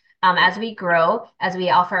accommodate Yeah. as we grow, as we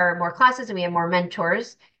offer more classes and we have more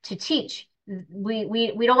mentors to teach. We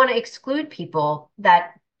don't want to exclude people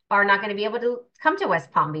that are not going to be able to come to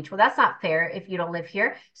West Palm Beach. Well, that's not fair if you don't live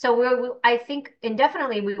here. So I think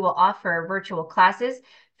indefinitely we will offer virtual classes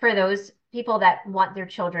for those people that want their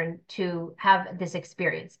children to have this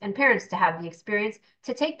experience, and parents to have the experience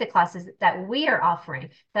to take the classes that we are offering,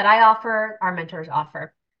 that I offer, our mentors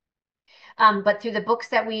offer. But through the books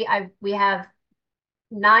that we have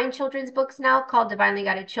 9 children's books now called Divinely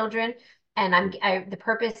Guided Children. And the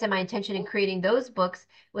purpose and my intention in creating those books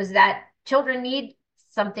was that children need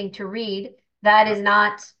something to read that Yeah.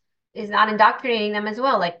 is not indoctrinating them as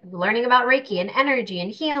well, like learning about Reiki and energy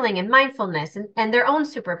and healing and mindfulness and their own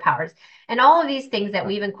superpowers. And all of these things that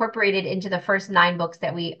we've incorporated into the first 9 books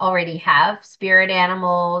that we already have, spirit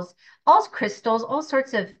animals, all crystals, all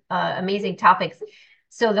sorts of amazing topics.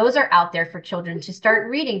 So those are out there for children to start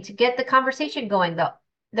reading, to get the conversation going.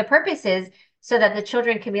 The purpose is so that the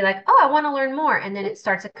children can be like, oh, I want to learn more. And then it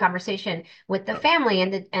starts a conversation with the Yeah. family,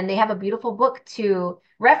 and they have a beautiful book to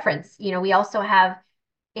reference. We also have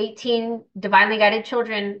 18 divinely guided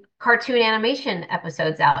children cartoon animation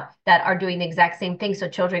episodes out that are doing the exact same thing. So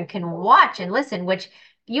children can watch and listen, which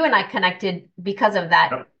you and I connected because of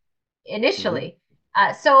that Yep. Mhm. initially.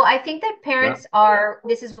 So I think that Yeah.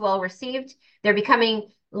 this is well received. They're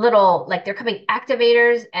becoming they're becoming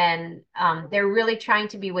activators, and they're really trying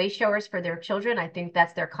to be way showers for their children. I think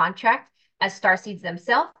that's their contract as starseeds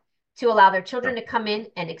themselves, to allow their Yeah. children to come in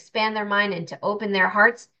and expand their mind and to open their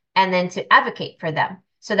hearts, and then to advocate for them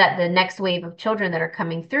so that the next wave of children that are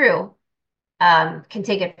coming through can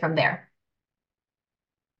take it from there.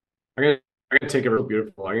 I'm gonna, I'm gonna take it real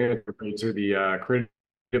beautiful. I'm gonna take you to the creative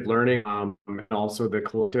learning, and also the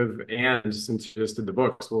collective. And since you just did the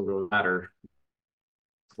books, we'll go latter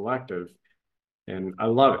collective. And I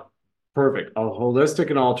love it. Perfect. A holistic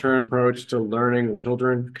and alternate approach to learning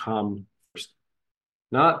children come first.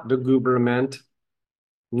 Not the government,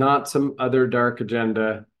 not some other dark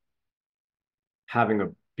agenda. Having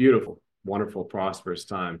a beautiful, wonderful, prosperous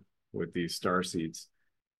time with these star seeds.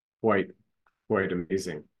 Quite, quite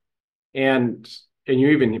amazing. And you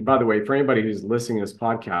even, by the way, for anybody who's listening to this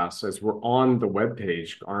podcast, as we're on the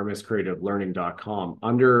webpage, aramiscreativelearning.com,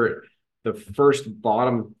 under the first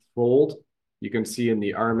bottom fold, you can see in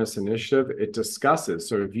the Aramis initiative, it discusses.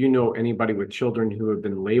 So if you know anybody with children who have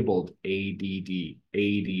been labeled ADD,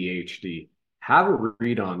 ADHD, have a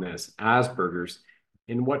read on this, Asperger's,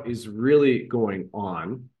 and what is really going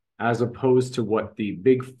on, as opposed to what the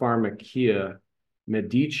big pharmacia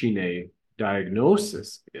medicine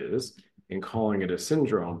diagnosis is, and calling it a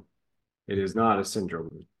syndrome. It is not a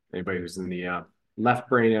syndrome. Anybody who's in the left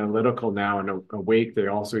brain analytical now and awake, they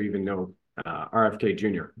also even know RFK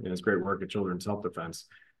Jr. and his great work at Children's Self Defense,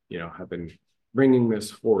 have been bringing this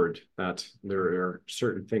forward, that there are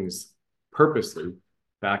certain things purposely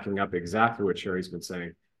backing up exactly what Sherry's been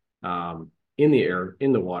saying, in the air,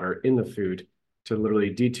 in the water, in the food, to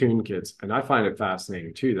literally detune kids. And I find it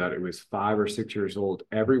fascinating too that it was 5 or 6 years old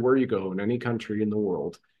everywhere you go in any country in the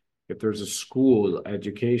world. if there's a school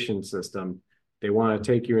education system, they want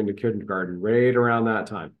to take you into kindergarten right around that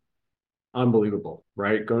time. Unbelievable,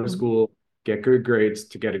 right? Go to school, get good grades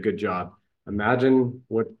to get a good job. Imagine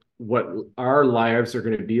what our lives are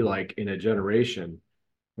going to be like in a generation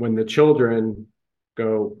when the children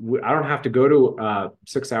go. I don't have to go to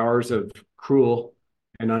 6 hours of cruel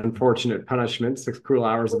and unfortunate punishment, 6 cruel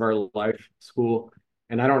hours of our life school,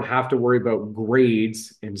 and I don't have to worry about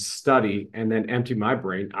grades and study and then empty my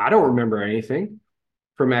brain. I don't remember anything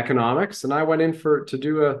from economics, and I went in for to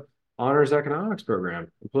do a honors economics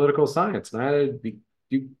program in political science, and I had to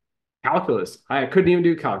do calculus. I couldn't even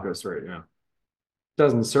do calculus right now. It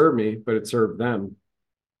doesn't serve me, but it served them.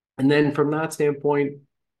 And then from that standpoint,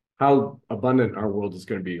 how abundant our world is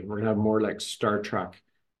going to be. We're going to have more like Star Trek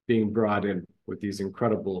being brought in with these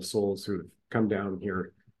incredible souls who have come down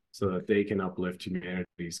here so that they can uplift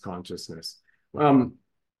humanity's consciousness. What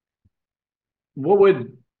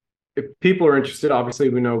would, if people are interested, obviously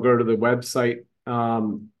we know, go to the website.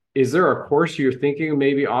 Is there a course you're thinking of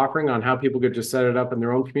maybe offering on how people could just set it up in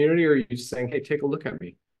their own community, or are you just saying, hey, take a look at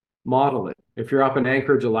me, model it? If you're up in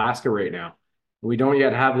Anchorage, Alaska right now, we don't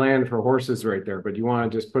yet have land for horses right there, but you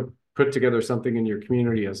want to just put together something in your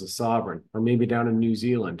community as a sovereign, or maybe down in New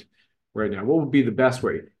Zealand right now, what would be the best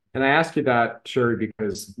way? And I ask you that, Sherry,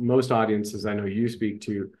 because most audiences I know you speak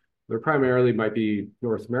to, they're primarily might be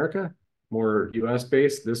North America, more US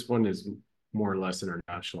based. This one is more or less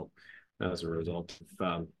international as a result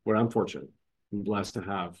of what I'm fortunate and blessed to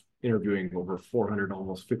have, interviewing over 400,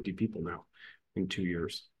 almost 50 people now in 2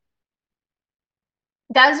 years.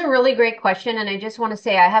 That is a really great question. And I just want to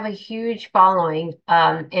say I have a huge following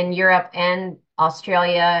in Europe and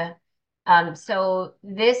Australia. So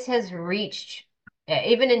this has reached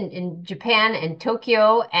even in Japan and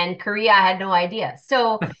Tokyo and Korea, I had no idea.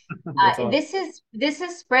 So That's awesome. this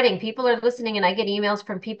is spreading. People are listening, and I get emails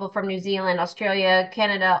from people from New Zealand, Australia,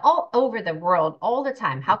 Canada, all over the world, all the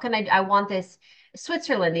time. How can I want this?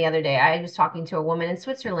 Switzerland the other day, I was talking to a woman in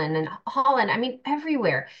Switzerland and Holland. I mean,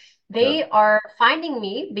 everywhere. Yeah. They are finding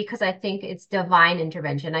me because I think it's divine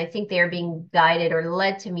intervention. I think they are being guided or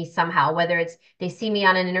led to me somehow, whether it's they see me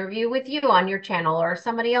on an interview with you on your channel or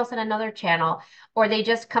somebody else on another channel, or they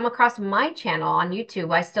just come across my channel on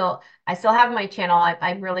YouTube. I still have my channel.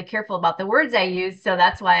 I'm really careful about the words I use, so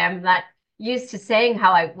that's why I'm not used to saying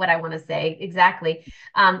what I want to say exactly.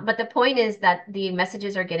 But the point is that the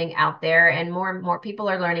messages are getting out there, and more people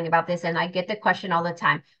are learning about this. And I get the question all the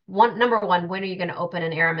time. Number one, when are you going to open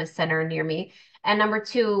an Aramis center near me? And number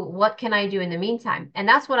two, what can I do in the meantime? And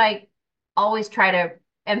that's what I always try to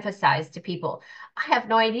emphasize to people. I have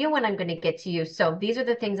no idea when I'm going to get to you. So these are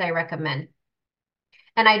the things I recommend.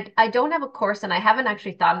 And I don't have a course, and I haven't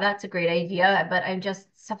actually thought of that. It's a great idea, but I just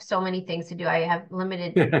have so many things to do. I have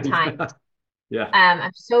limited time. Yeah.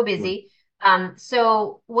 I'm so busy.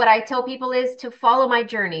 So what I tell people is to follow my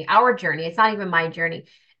journey, our journey. It's not even my journey,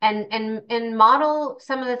 and model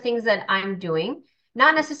some of the things that I'm doing.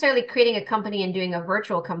 Not necessarily creating a company and doing a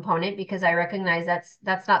virtual component, because I recognize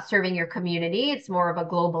that's not serving your community. It's more of a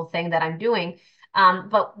global thing that I'm doing.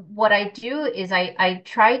 But what I do is I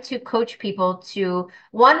try to coach people to,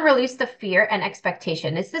 one, release the fear and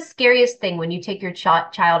expectation. It's the scariest thing when you take your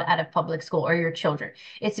child out of public school, or your children.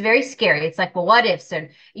 It's very scary. It's like, well, what ifs? And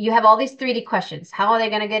you have all these 3D questions. How are they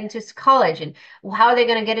going to get into college? And how are they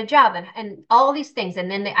going to get a job? And all these things.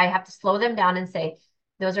 And then I have to slow them down and say,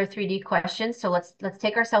 those are 3D questions. So let's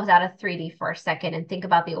take ourselves out of 3D for a second and think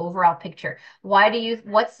about the overall picture.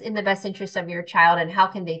 What's in the best interest of your child, and how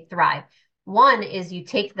can they thrive? One is you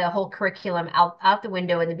take the whole curriculum out the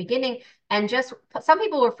window in the beginning, and just, some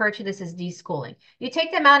people refer to this as deschooling. You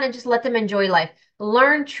take them out and just let them enjoy life,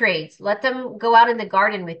 learn trades, let them go out in the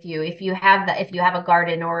garden with you. If you have a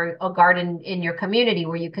garden, or a garden in your community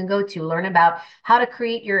where you can go to learn about how to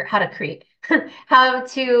how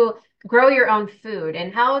to grow your own food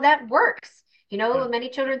and how that works. Yeah. Many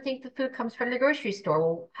children think the food comes from the grocery store.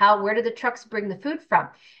 Well, where do the trucks bring the food from?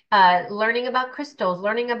 Learning about crystals,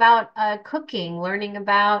 learning about cooking, learning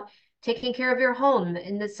about taking care of your home,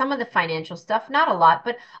 and some of the financial stuff, not a lot,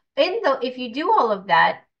 but if you do all of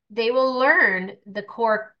that, they will learn the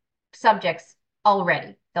core subjects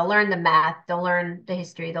already. They'll learn the math, they'll learn the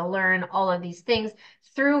history, they'll learn all of these things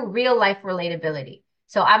through real life relatability.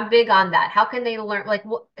 So I'm big on that. How can they learn? Like,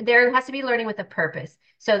 there has to be learning with a purpose.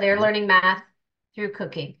 So they're learning math through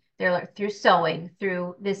cooking, they're through sewing,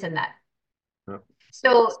 through this and that. Yeah.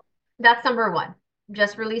 So that's number one,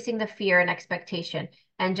 just releasing the fear and expectation,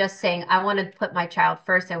 and just saying, I want to put my child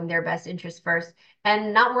first and their best interest first,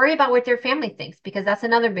 and not worry about what their family thinks, because that's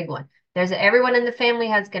another big one. There's everyone in the family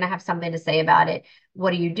has going to have something to say about it.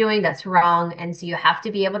 What are you doing that's wrong? And so you have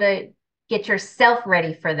to be able to get yourself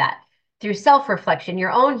ready for that through self-reflection,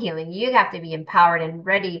 your own healing. You have to be empowered and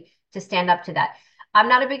ready to stand up to that. I'm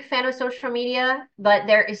not a big fan of social media, but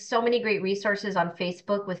there is so many great resources on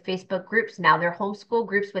Facebook with Facebook groups now. They're homeschool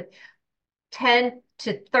groups with 10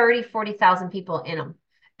 to 30, 40,000 people in them.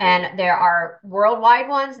 Wow. And there are worldwide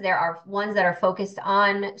ones. There are ones that are focused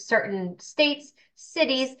on certain states,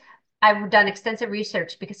 cities. I've done extensive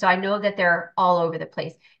research because so I know that they're all over the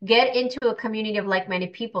place. Get into a community of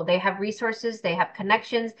like-minded people. They have resources, they have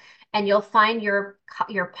connections, and you'll find your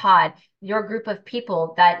pod, your group of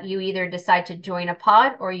people that you either decide to join a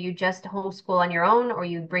pod or you just homeschool on your own or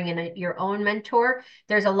you bring in your own mentor.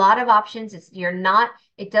 There's a lot of options.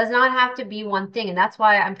 It does not have to be one thing. And that's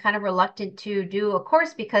why I'm kind of reluctant to do a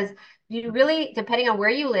course because you really, depending on where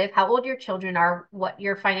you live, how old your children are, what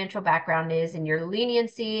your financial background is, and your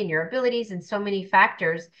leniency and your abilities, and so many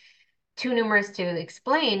factors, too numerous to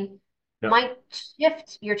explain, Yeah. might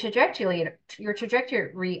shift your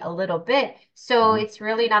trajectory a little bit. So Mhm. it's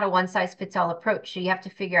really not a one size fits all approach. So you have to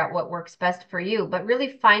figure out what works best for you, but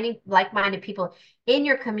really finding like-minded people in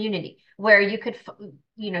your community where you could,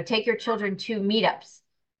 take your children to meetups.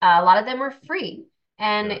 A lot of them are free Yeah.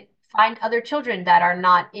 and find other children that are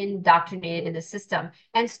not indoctrinated in the system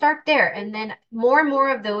and start there. And then more and more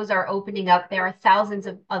of those are opening up. There are thousands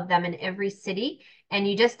of them in every city and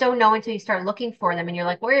you just don't know until you start looking for them and you're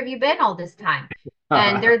like, where have you been all this time?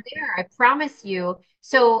 And they're there, I promise you.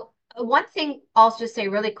 So one thing I'll just say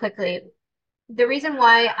really quickly, the reason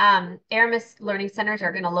why Aramis learning centers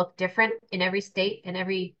are going to look different in every state and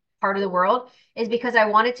every part of the world is because I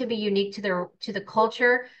want it to be unique to the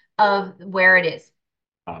culture of where it is.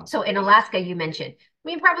 So Awesome. in Alaska, you mentioned,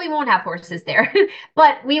 we probably won't have horses there,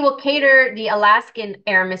 but we will cater the Alaskan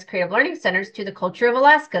Aramis Creative Learning Centers to the culture of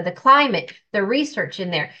Alaska, the climate, the research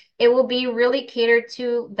in there. It will be really catered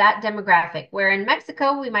to that demographic, where in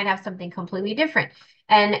Mexico, we might have something completely different.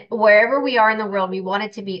 And wherever we are in the world, we want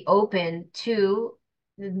it to be open to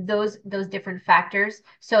those different factors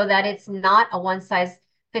so that it's not a one size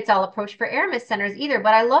fits all approach for Aramis centers either.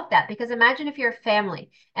 But I love that because imagine if you're a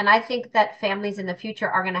family and I think that families in the future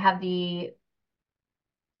are going to have the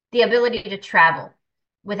ability to travel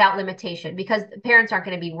without limitation because parents aren't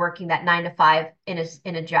going to be working that 9 to 5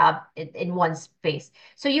 in a job in one space.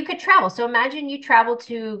 So you could travel. So imagine you travel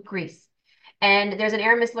to Greece and there's an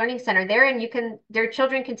Aramis Learning Center there, and their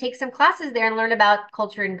children can take some classes there and learn about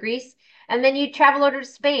culture in Greece. And then you travel over to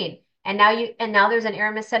Spain, and now there's an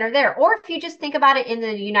Aramis Center there. Or if you just think about it in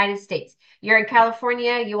the United States, you're in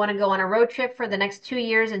California, you want to go on a road trip for the next 2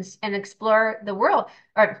 years and explore the world,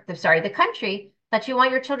 or sorry, the country, but you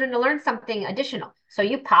want your children to learn something additional. So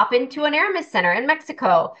you pop into an Aramis Center in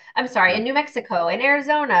Mexico. I'm sorry, Yeah. in New Mexico, in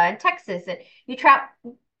Arizona, in Texas, and you travel.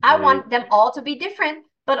 I Amazing. want them all to be different,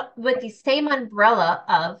 but with the same umbrella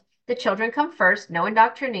of the children come first, no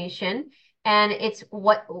indoctrination, and it's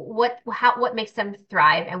what makes them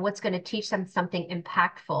thrive and what's going to teach them something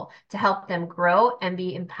impactful to help them grow and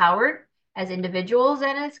be empowered as individuals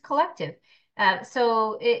and as collective.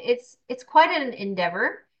 So it's quite an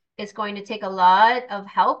endeavor. It's going to take a lot of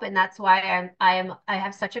help, and that's why I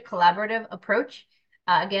have such a collaborative approach.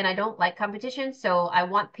 Again, I don't like competition, so I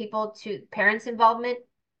want parents' involvement,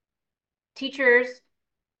 teachers,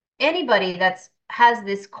 anybody that's has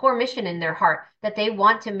this core mission in their heart that they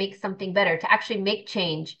want to make something better, to actually make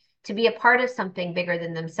change, to be a part of something bigger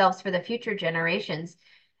than themselves for the future generations,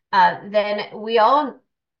 then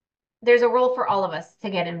there's a role for all of us to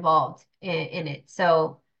get involved in it.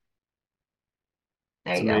 So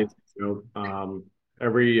there It's you go. amazing.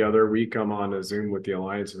 Every other week, I'm on a Zoom with the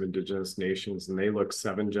Alliance of Indigenous Nations, and they look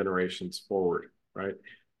 7 generations forward, right?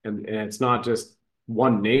 And it's not just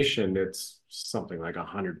one nation; it's something like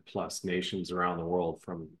 100 plus nations around the world,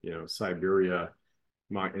 from Siberia,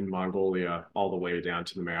 in Mongolia, all the way down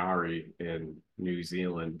to the Maori in New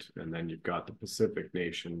Zealand, and then you've got the Pacific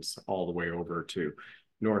nations all the way over to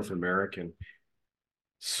North American.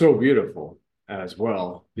 So beautiful as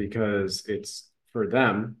well because it's for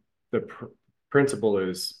them the principle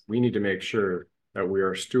is we need to make sure that we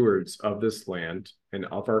are stewards of this land and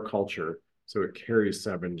of our culture so it carries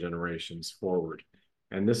 7 generations forward.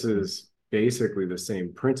 And this is basically the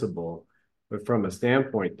same principle, but from a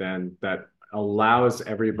standpoint then that allows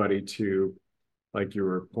everybody to, like you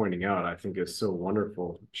were pointing out, I think is so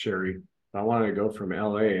wonderful, Sherry. If I wanted to go from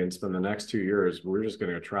LA and spend the next 2 years, we're just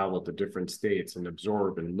going to travel to different states and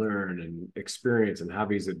absorb and learn and experience and have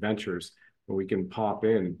these adventures where we can pop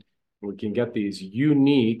in. We can get these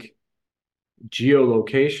unique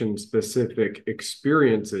geolocation specific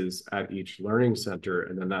experiences at each learning center,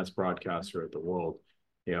 and then that's broadcast throughout the world.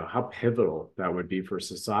 How pivotal that would be for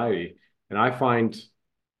society. And I find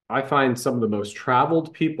some of the most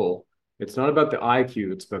traveled people, it's not about the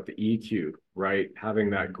IQ, it's about the EQ, right?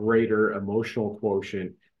 Having that greater emotional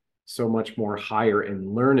quotient, so much more higher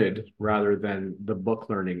and learned rather than the book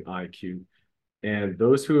learning IQ. And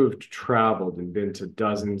those who have traveled and been to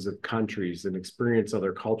dozens of countries and experienced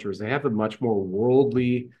other cultures, they have a much more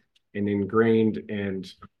worldly and ingrained, and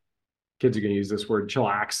kids are going to use this word,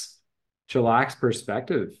 chillax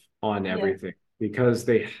perspective on Yeah. everything, because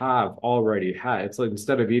they have already had. It's like,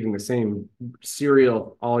 instead of eating the same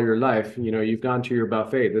cereal all your life, you've gone to your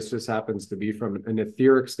buffet. This just happens to be from an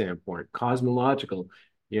etheric standpoint, cosmological,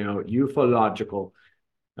 ufological,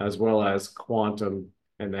 as well as quantum,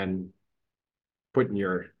 and then putting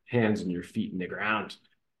your hands and your feet in the ground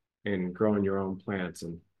and growing your own plants,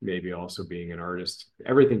 and maybe also being an artist.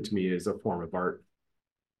 Everything to me is a form of art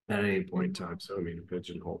at any point in time. So I mean,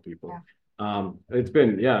 pigeonhole people. Yeah.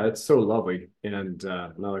 It's so lovely, and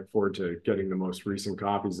I look forward to getting the most recent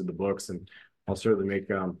copies of the books, and I'll certainly make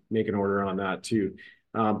an order on that too.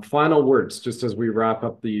 Final words, just as we wrap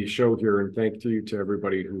up the show here, and thank you to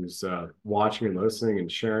everybody who's watching and listening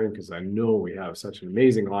and sharing, because I know we have such an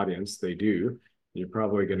amazing audience. They do. You're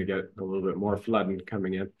probably going to get a little bit more flooding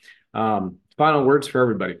coming in. Final words for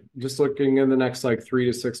everybody. Just looking in the next like 3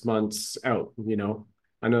 to 6 months out,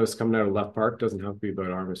 I know it's coming out of Left Park. Doesn't have to be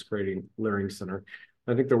about Aramis creating Learning Center.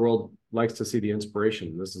 I think the world likes to see the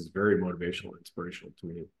inspiration. This is very motivational, inspirational to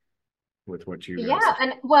me with what you guys Yeah, have.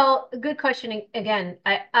 and well, good question again.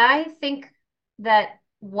 I think that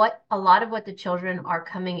what a lot of what the children are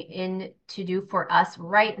coming in to do for us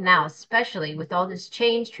right now, especially with all this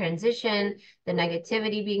change, transition, the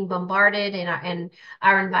negativity being bombarded in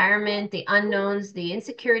our environment, the unknowns, the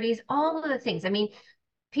insecurities, all of the things. I mean,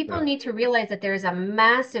 people Yeah, need to realize that there's a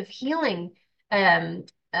massive healing um,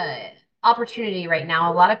 uh, opportunity right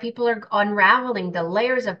now. A lot of people are unraveling the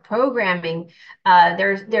layers of programming.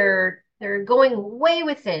 They're going way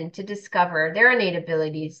within to discover their innate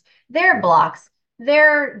abilities, their blocks,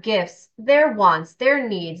 their gifts, their wants, their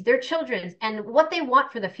needs, their children's, and what they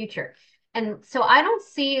want for the future. And so I don't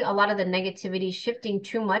see a lot of the negativity shifting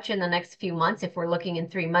too much in the next few months if we're looking in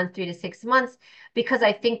 3 months, 3 to 6 months, because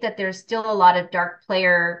I think that there's still a lot of dark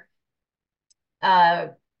player uh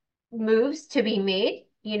moves to be made,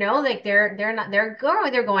 like they're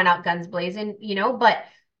going out guns blazing, but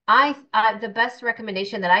the best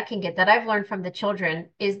recommendation that I can get that I've learned from the children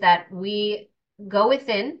is that we go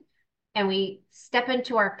within and we step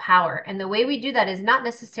into our power. And the way we do that is not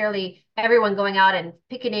necessarily everyone going out and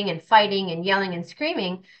picketing and fighting and yelling and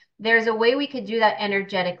screaming. There's a way we could do that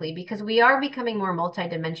energetically because we are becoming more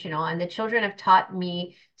multidimensional. And the children have taught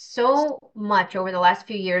me so much over the last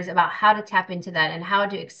few years about how to tap into that and how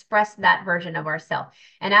to express that version of ourselves.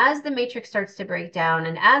 And as the matrix starts to break down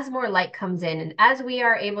and as more light comes in and as we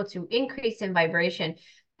are able to increase in vibration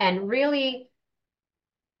and really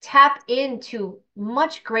tap into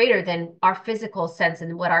much greater than our physical sense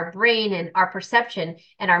and what our brain and our perception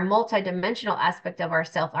and our multidimensional aspect of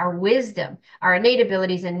ourself, our wisdom, our innate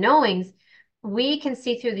abilities and knowings, we can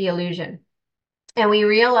see through the illusion. And we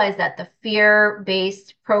realize that the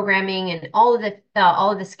fear-based programming and all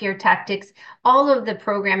of the scare tactics, all of the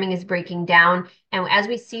programming is breaking down. And as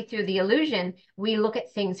we see through the illusion, we look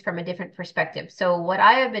at things from a different perspective. So what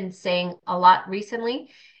I have been saying a lot recently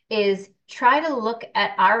is try to look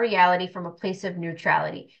at our reality from a place of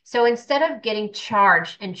neutrality. So instead of getting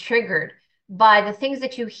charged and triggered by the things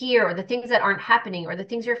that you hear or the things that aren't happening or the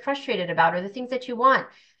things you're frustrated about or the things that you want,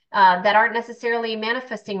 that aren't necessarily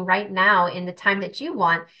manifesting right now in the time that you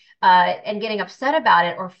want, and getting upset about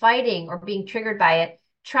it or fighting or being triggered by it,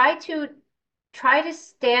 try to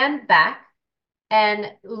stand back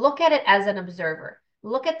and look at it as an observer.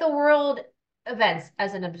 Look at the world events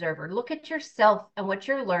as an observer. Look at yourself and what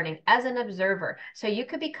you're learning as an observer. So you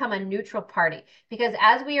could become a neutral party. Because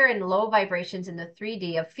as we are in low vibrations in the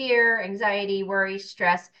 3D of fear, anxiety, worry,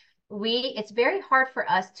 stress, it's very hard for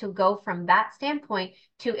us to go from that standpoint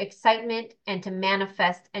to excitement and to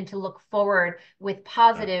manifest and to look forward with yeah,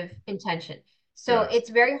 positive intention. So yes, it's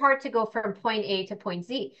very hard to go from point A to point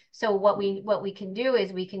Z. So what we can do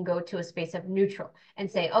is we can go to a space of neutral and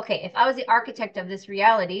say, okay, if I was the architect of this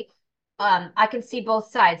reality, I can see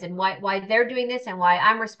both sides and why they're doing this and why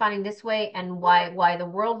I'm responding this way and why the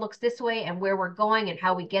world looks this way and where we're going and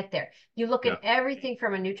how we get there. You look yeah, at everything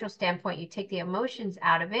from a neutral standpoint. You take the emotions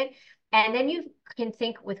out of it, and then you can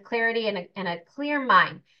think with clarity and a clear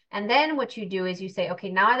mind. And then what you do is you say, okay,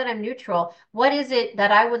 now that I'm neutral, what is it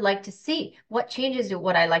that I would like to see? What changes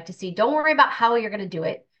would I like to see? Don't worry about how you're going to do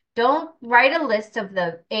it. Don't write a list of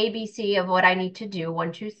the ABC of what I need to do,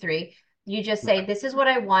 1, 2, 3. You just say, this is what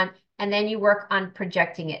I want. And then you work on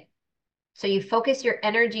projecting it. So you focus your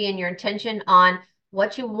energy and your intention on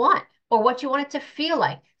what you want or what you want it to feel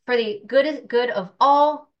like for the good of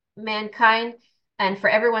all mankind and for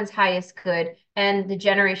everyone's highest good and the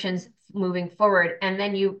generations moving forward. And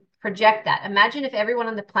then you project that. Imagine if everyone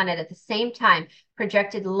on the planet at the same time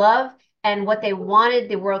projected love and what they wanted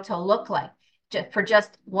the world to look like for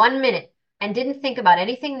just 1 minute and didn't think about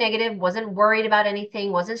anything negative, wasn't worried about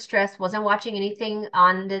anything, wasn't stressed, wasn't watching anything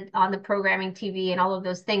on the programming TV and all of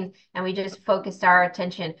those things. And we just focused our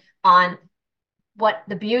attention on what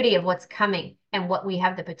the beauty of what's coming and what we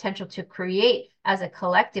have the potential to create as a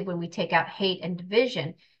collective when we take out hate and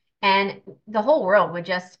division. And the whole world would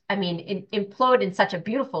just, implode in such a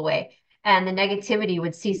beautiful way, and the negativity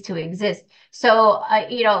would cease to exist. So,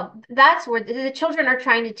 that's where the children are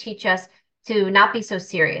trying to teach us to not be so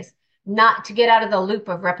serious, not to get out of the loop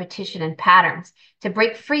of repetition and patterns, to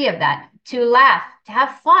break free of that, to laugh, to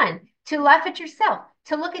have fun, to laugh at yourself,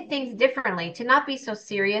 to look at things differently, to not be so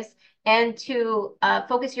serious, and to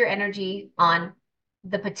focus your energy on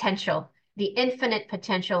the potential, the infinite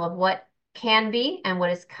potential of what can be and what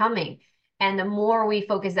is coming. And the more we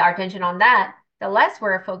focus our attention on that, the less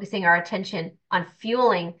we're focusing our attention on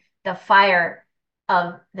fueling the fire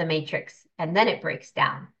of the matrix. And then it breaks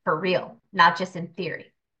down for real, not just in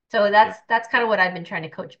theory. So that's kind of what I've been trying to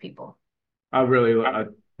coach people. I love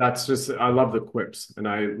the quips, and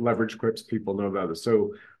I leverage quips. People know that.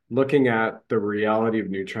 So looking at the reality of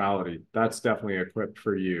neutrality, that's definitely a quip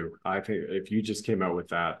for you. I think if you just came out with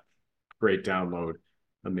that, great download,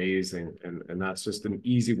 amazing. And that's just an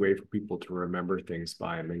easy way for people to remember things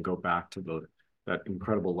by, and then go back to that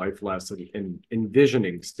incredible life lesson and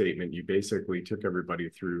envisioning statement you basically took everybody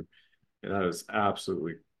through. And that is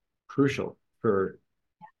absolutely crucial for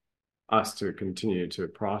us to continue to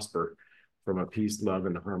prosper from a peace, love,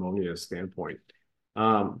 and harmonious standpoint.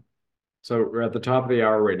 So we're at the top of the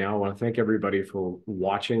hour right now. I want to thank everybody for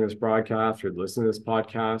watching this broadcast or listening to this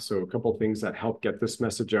podcast. So a couple of things that help get this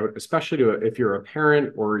message out, especially if you're a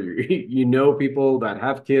parent or you know people that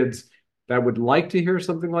have kids that would like to hear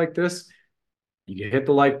something like this. You can hit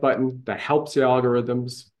the like button. That helps the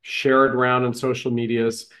algorithms. Share it around on social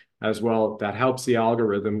medias as well. That helps the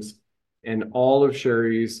algorithms. And all of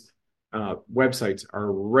Sherry's websites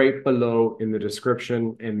are right below in the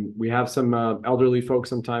description. And we have some elderly folks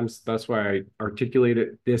sometimes. That's why I articulate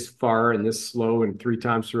it this far and this slow and 3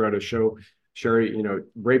 times throughout a show. Sherry,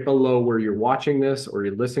 right below where you're watching this or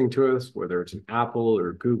you're listening to us, whether it's an Apple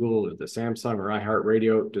or Google or the Samsung or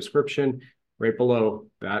iHeartRadio description, right below,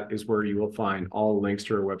 that is where you will find all links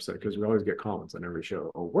to our website, because we always get comments on every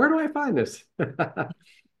show. Oh, where do I find this?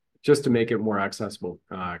 Just to make it more accessible,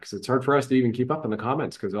 because it's hard for us to even keep up in the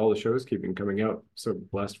comments because all the shows keep coming out. So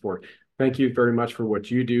blessed for it. Thank you very much for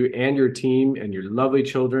what you do and your team and your lovely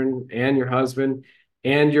children and your husband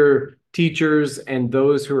and your teachers and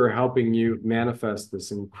those who are helping you manifest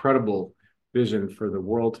this incredible vision for the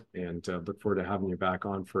world. And look forward to having you back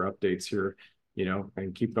on for updates here,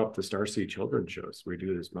 and keep up the Starseed Children shows. We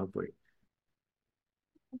do this monthly.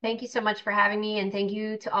 Thank you so much for having me. And thank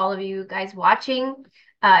you to all of you guys watching.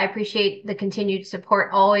 I appreciate the continued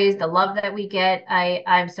support always, the love that we get.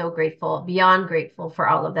 I'm so grateful, beyond grateful for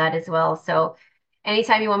all of that as well. So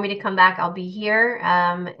anytime you want me to come back, I'll be here.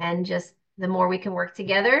 And just the more we can work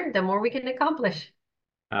together, the more we can accomplish.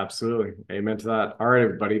 Absolutely. Amen to that. All right,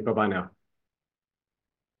 everybody. Bye-bye now.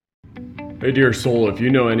 Hey, dear soul, if you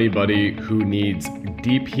know anybody who needs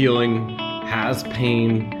deep healing, has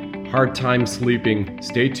pain, hard time sleeping,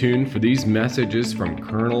 stay tuned for these messages from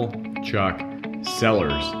Colonel Chuck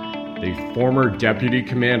Sellers, the former deputy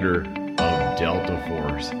commander of Delta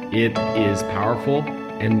Force. It is powerful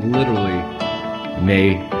and literally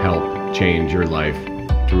may help change your life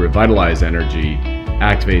to revitalize energy,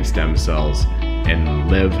 activate stem cells, and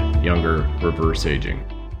live younger, reverse aging.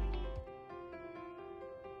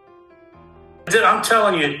 I'm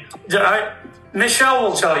telling you, Michelle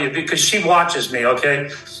will tell you because she watches me, okay?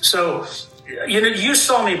 So, you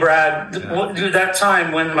saw me, Brad, that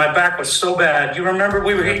time when my back was so bad. You remember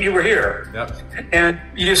you were here. Yep. And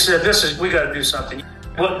you said, we got to do something.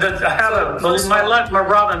 Well,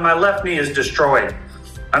 my left knee is destroyed.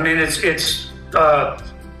 I mean, it's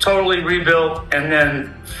totally rebuilt, and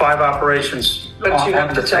then 5 operations. But you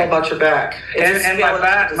have to tell about your back. And my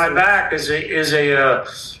back is a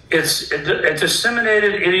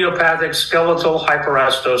disseminated idiopathic skeletal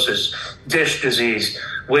hyperostosis, DISH disease.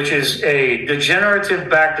 which is a degenerative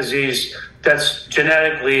back disease that's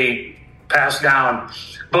genetically passed down.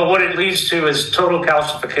 But what it leads to is total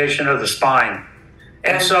calcification of the spine.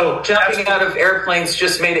 And so jumping out of airplanes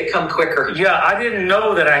just made it come quicker. Yeah, I didn't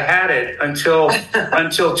know that I had it until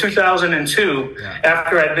 2002,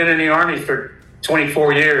 after I'd been in the Army for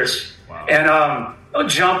 24 years. Wow. And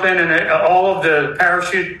jumping and all of the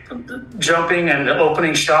parachute jumping and the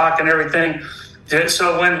opening shock and everything.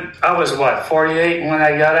 So when I was, 48 when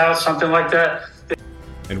I got out, something like that.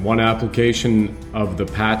 And one application of the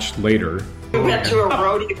patch later. We went to a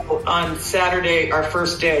rodeo on Saturday, our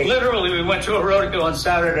first day. Literally, we went to a rodeo on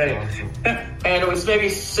Saturday. And it was maybe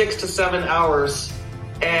 6 to 7 hours.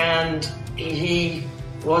 And he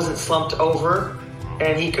wasn't slumped over,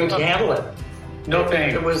 and he could handle it. No pain.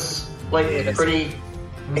 It was pretty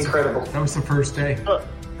incredible. That was the first day. That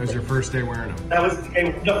was your first day wearing them. That was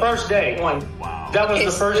the first day. Wow. That was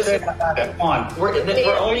the first day I had it on. We're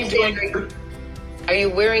only doing... Are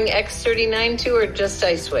you wearing X39 too, or just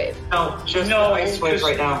IceWave? No, just IceWave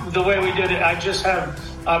right now. The way we did it, I've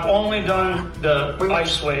only done the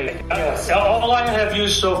IceWave. Yes. All I have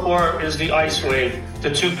used so far is the IceWave,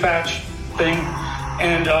 the 2-patch thing.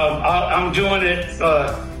 And I'm doing it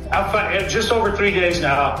just over 3 days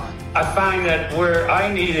now. I find that where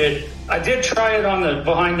I need it, I did try it on the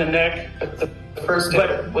behind the neck. The first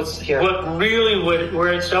day was here. What really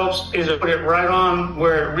where it helps is to put it right on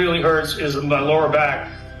where it really hurts is my lower back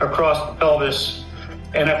across the pelvis,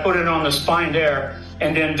 and I put it on the spine there,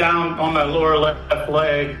 and then down on my lower left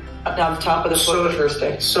leg, on top of the foot the first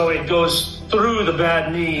day. So it goes through the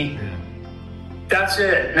bad knee. That's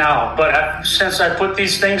it now. But since I put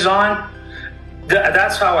these things on,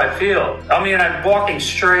 that's how I feel. I mean, I'm walking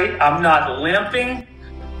straight. I'm not limping.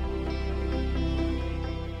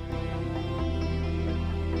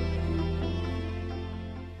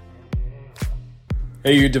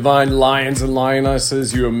 Hey, you divine lions and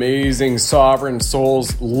lionesses, you amazing sovereign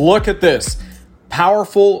souls. Look at this.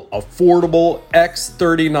 Powerful, affordable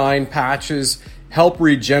X39 patches help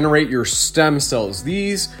regenerate your stem cells.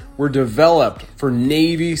 These were developed for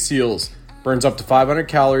Navy SEALs. Burns up to 500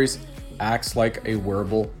 calories, acts like a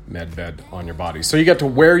wearable med bed on your body. So you get to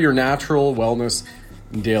wear your natural wellness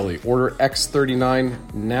daily. Order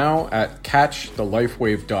X39 now at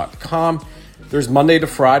catchthelifewave.com. There's Monday to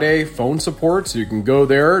Friday phone support, so you can go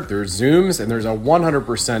there. There's Zooms, and there's a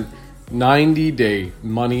 100% 90-day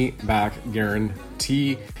money-back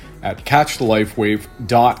guarantee at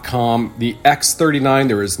catchthelifewave.com. The X39,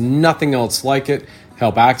 there is nothing else like it.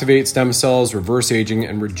 Help activate stem cells, reverse aging,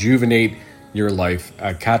 and rejuvenate your life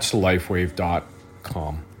at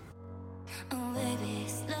catchthelifewave.com.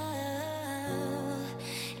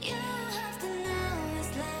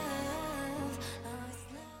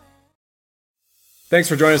 Thanks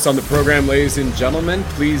for joining us on the program, ladies and gentlemen.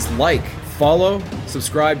 Please like, follow,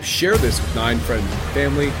 subscribe, share this with 9 friends and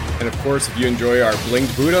family. And of course, if you enjoy our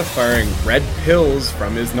blinged Buddha firing red pills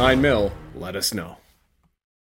from his 9mm, let us know.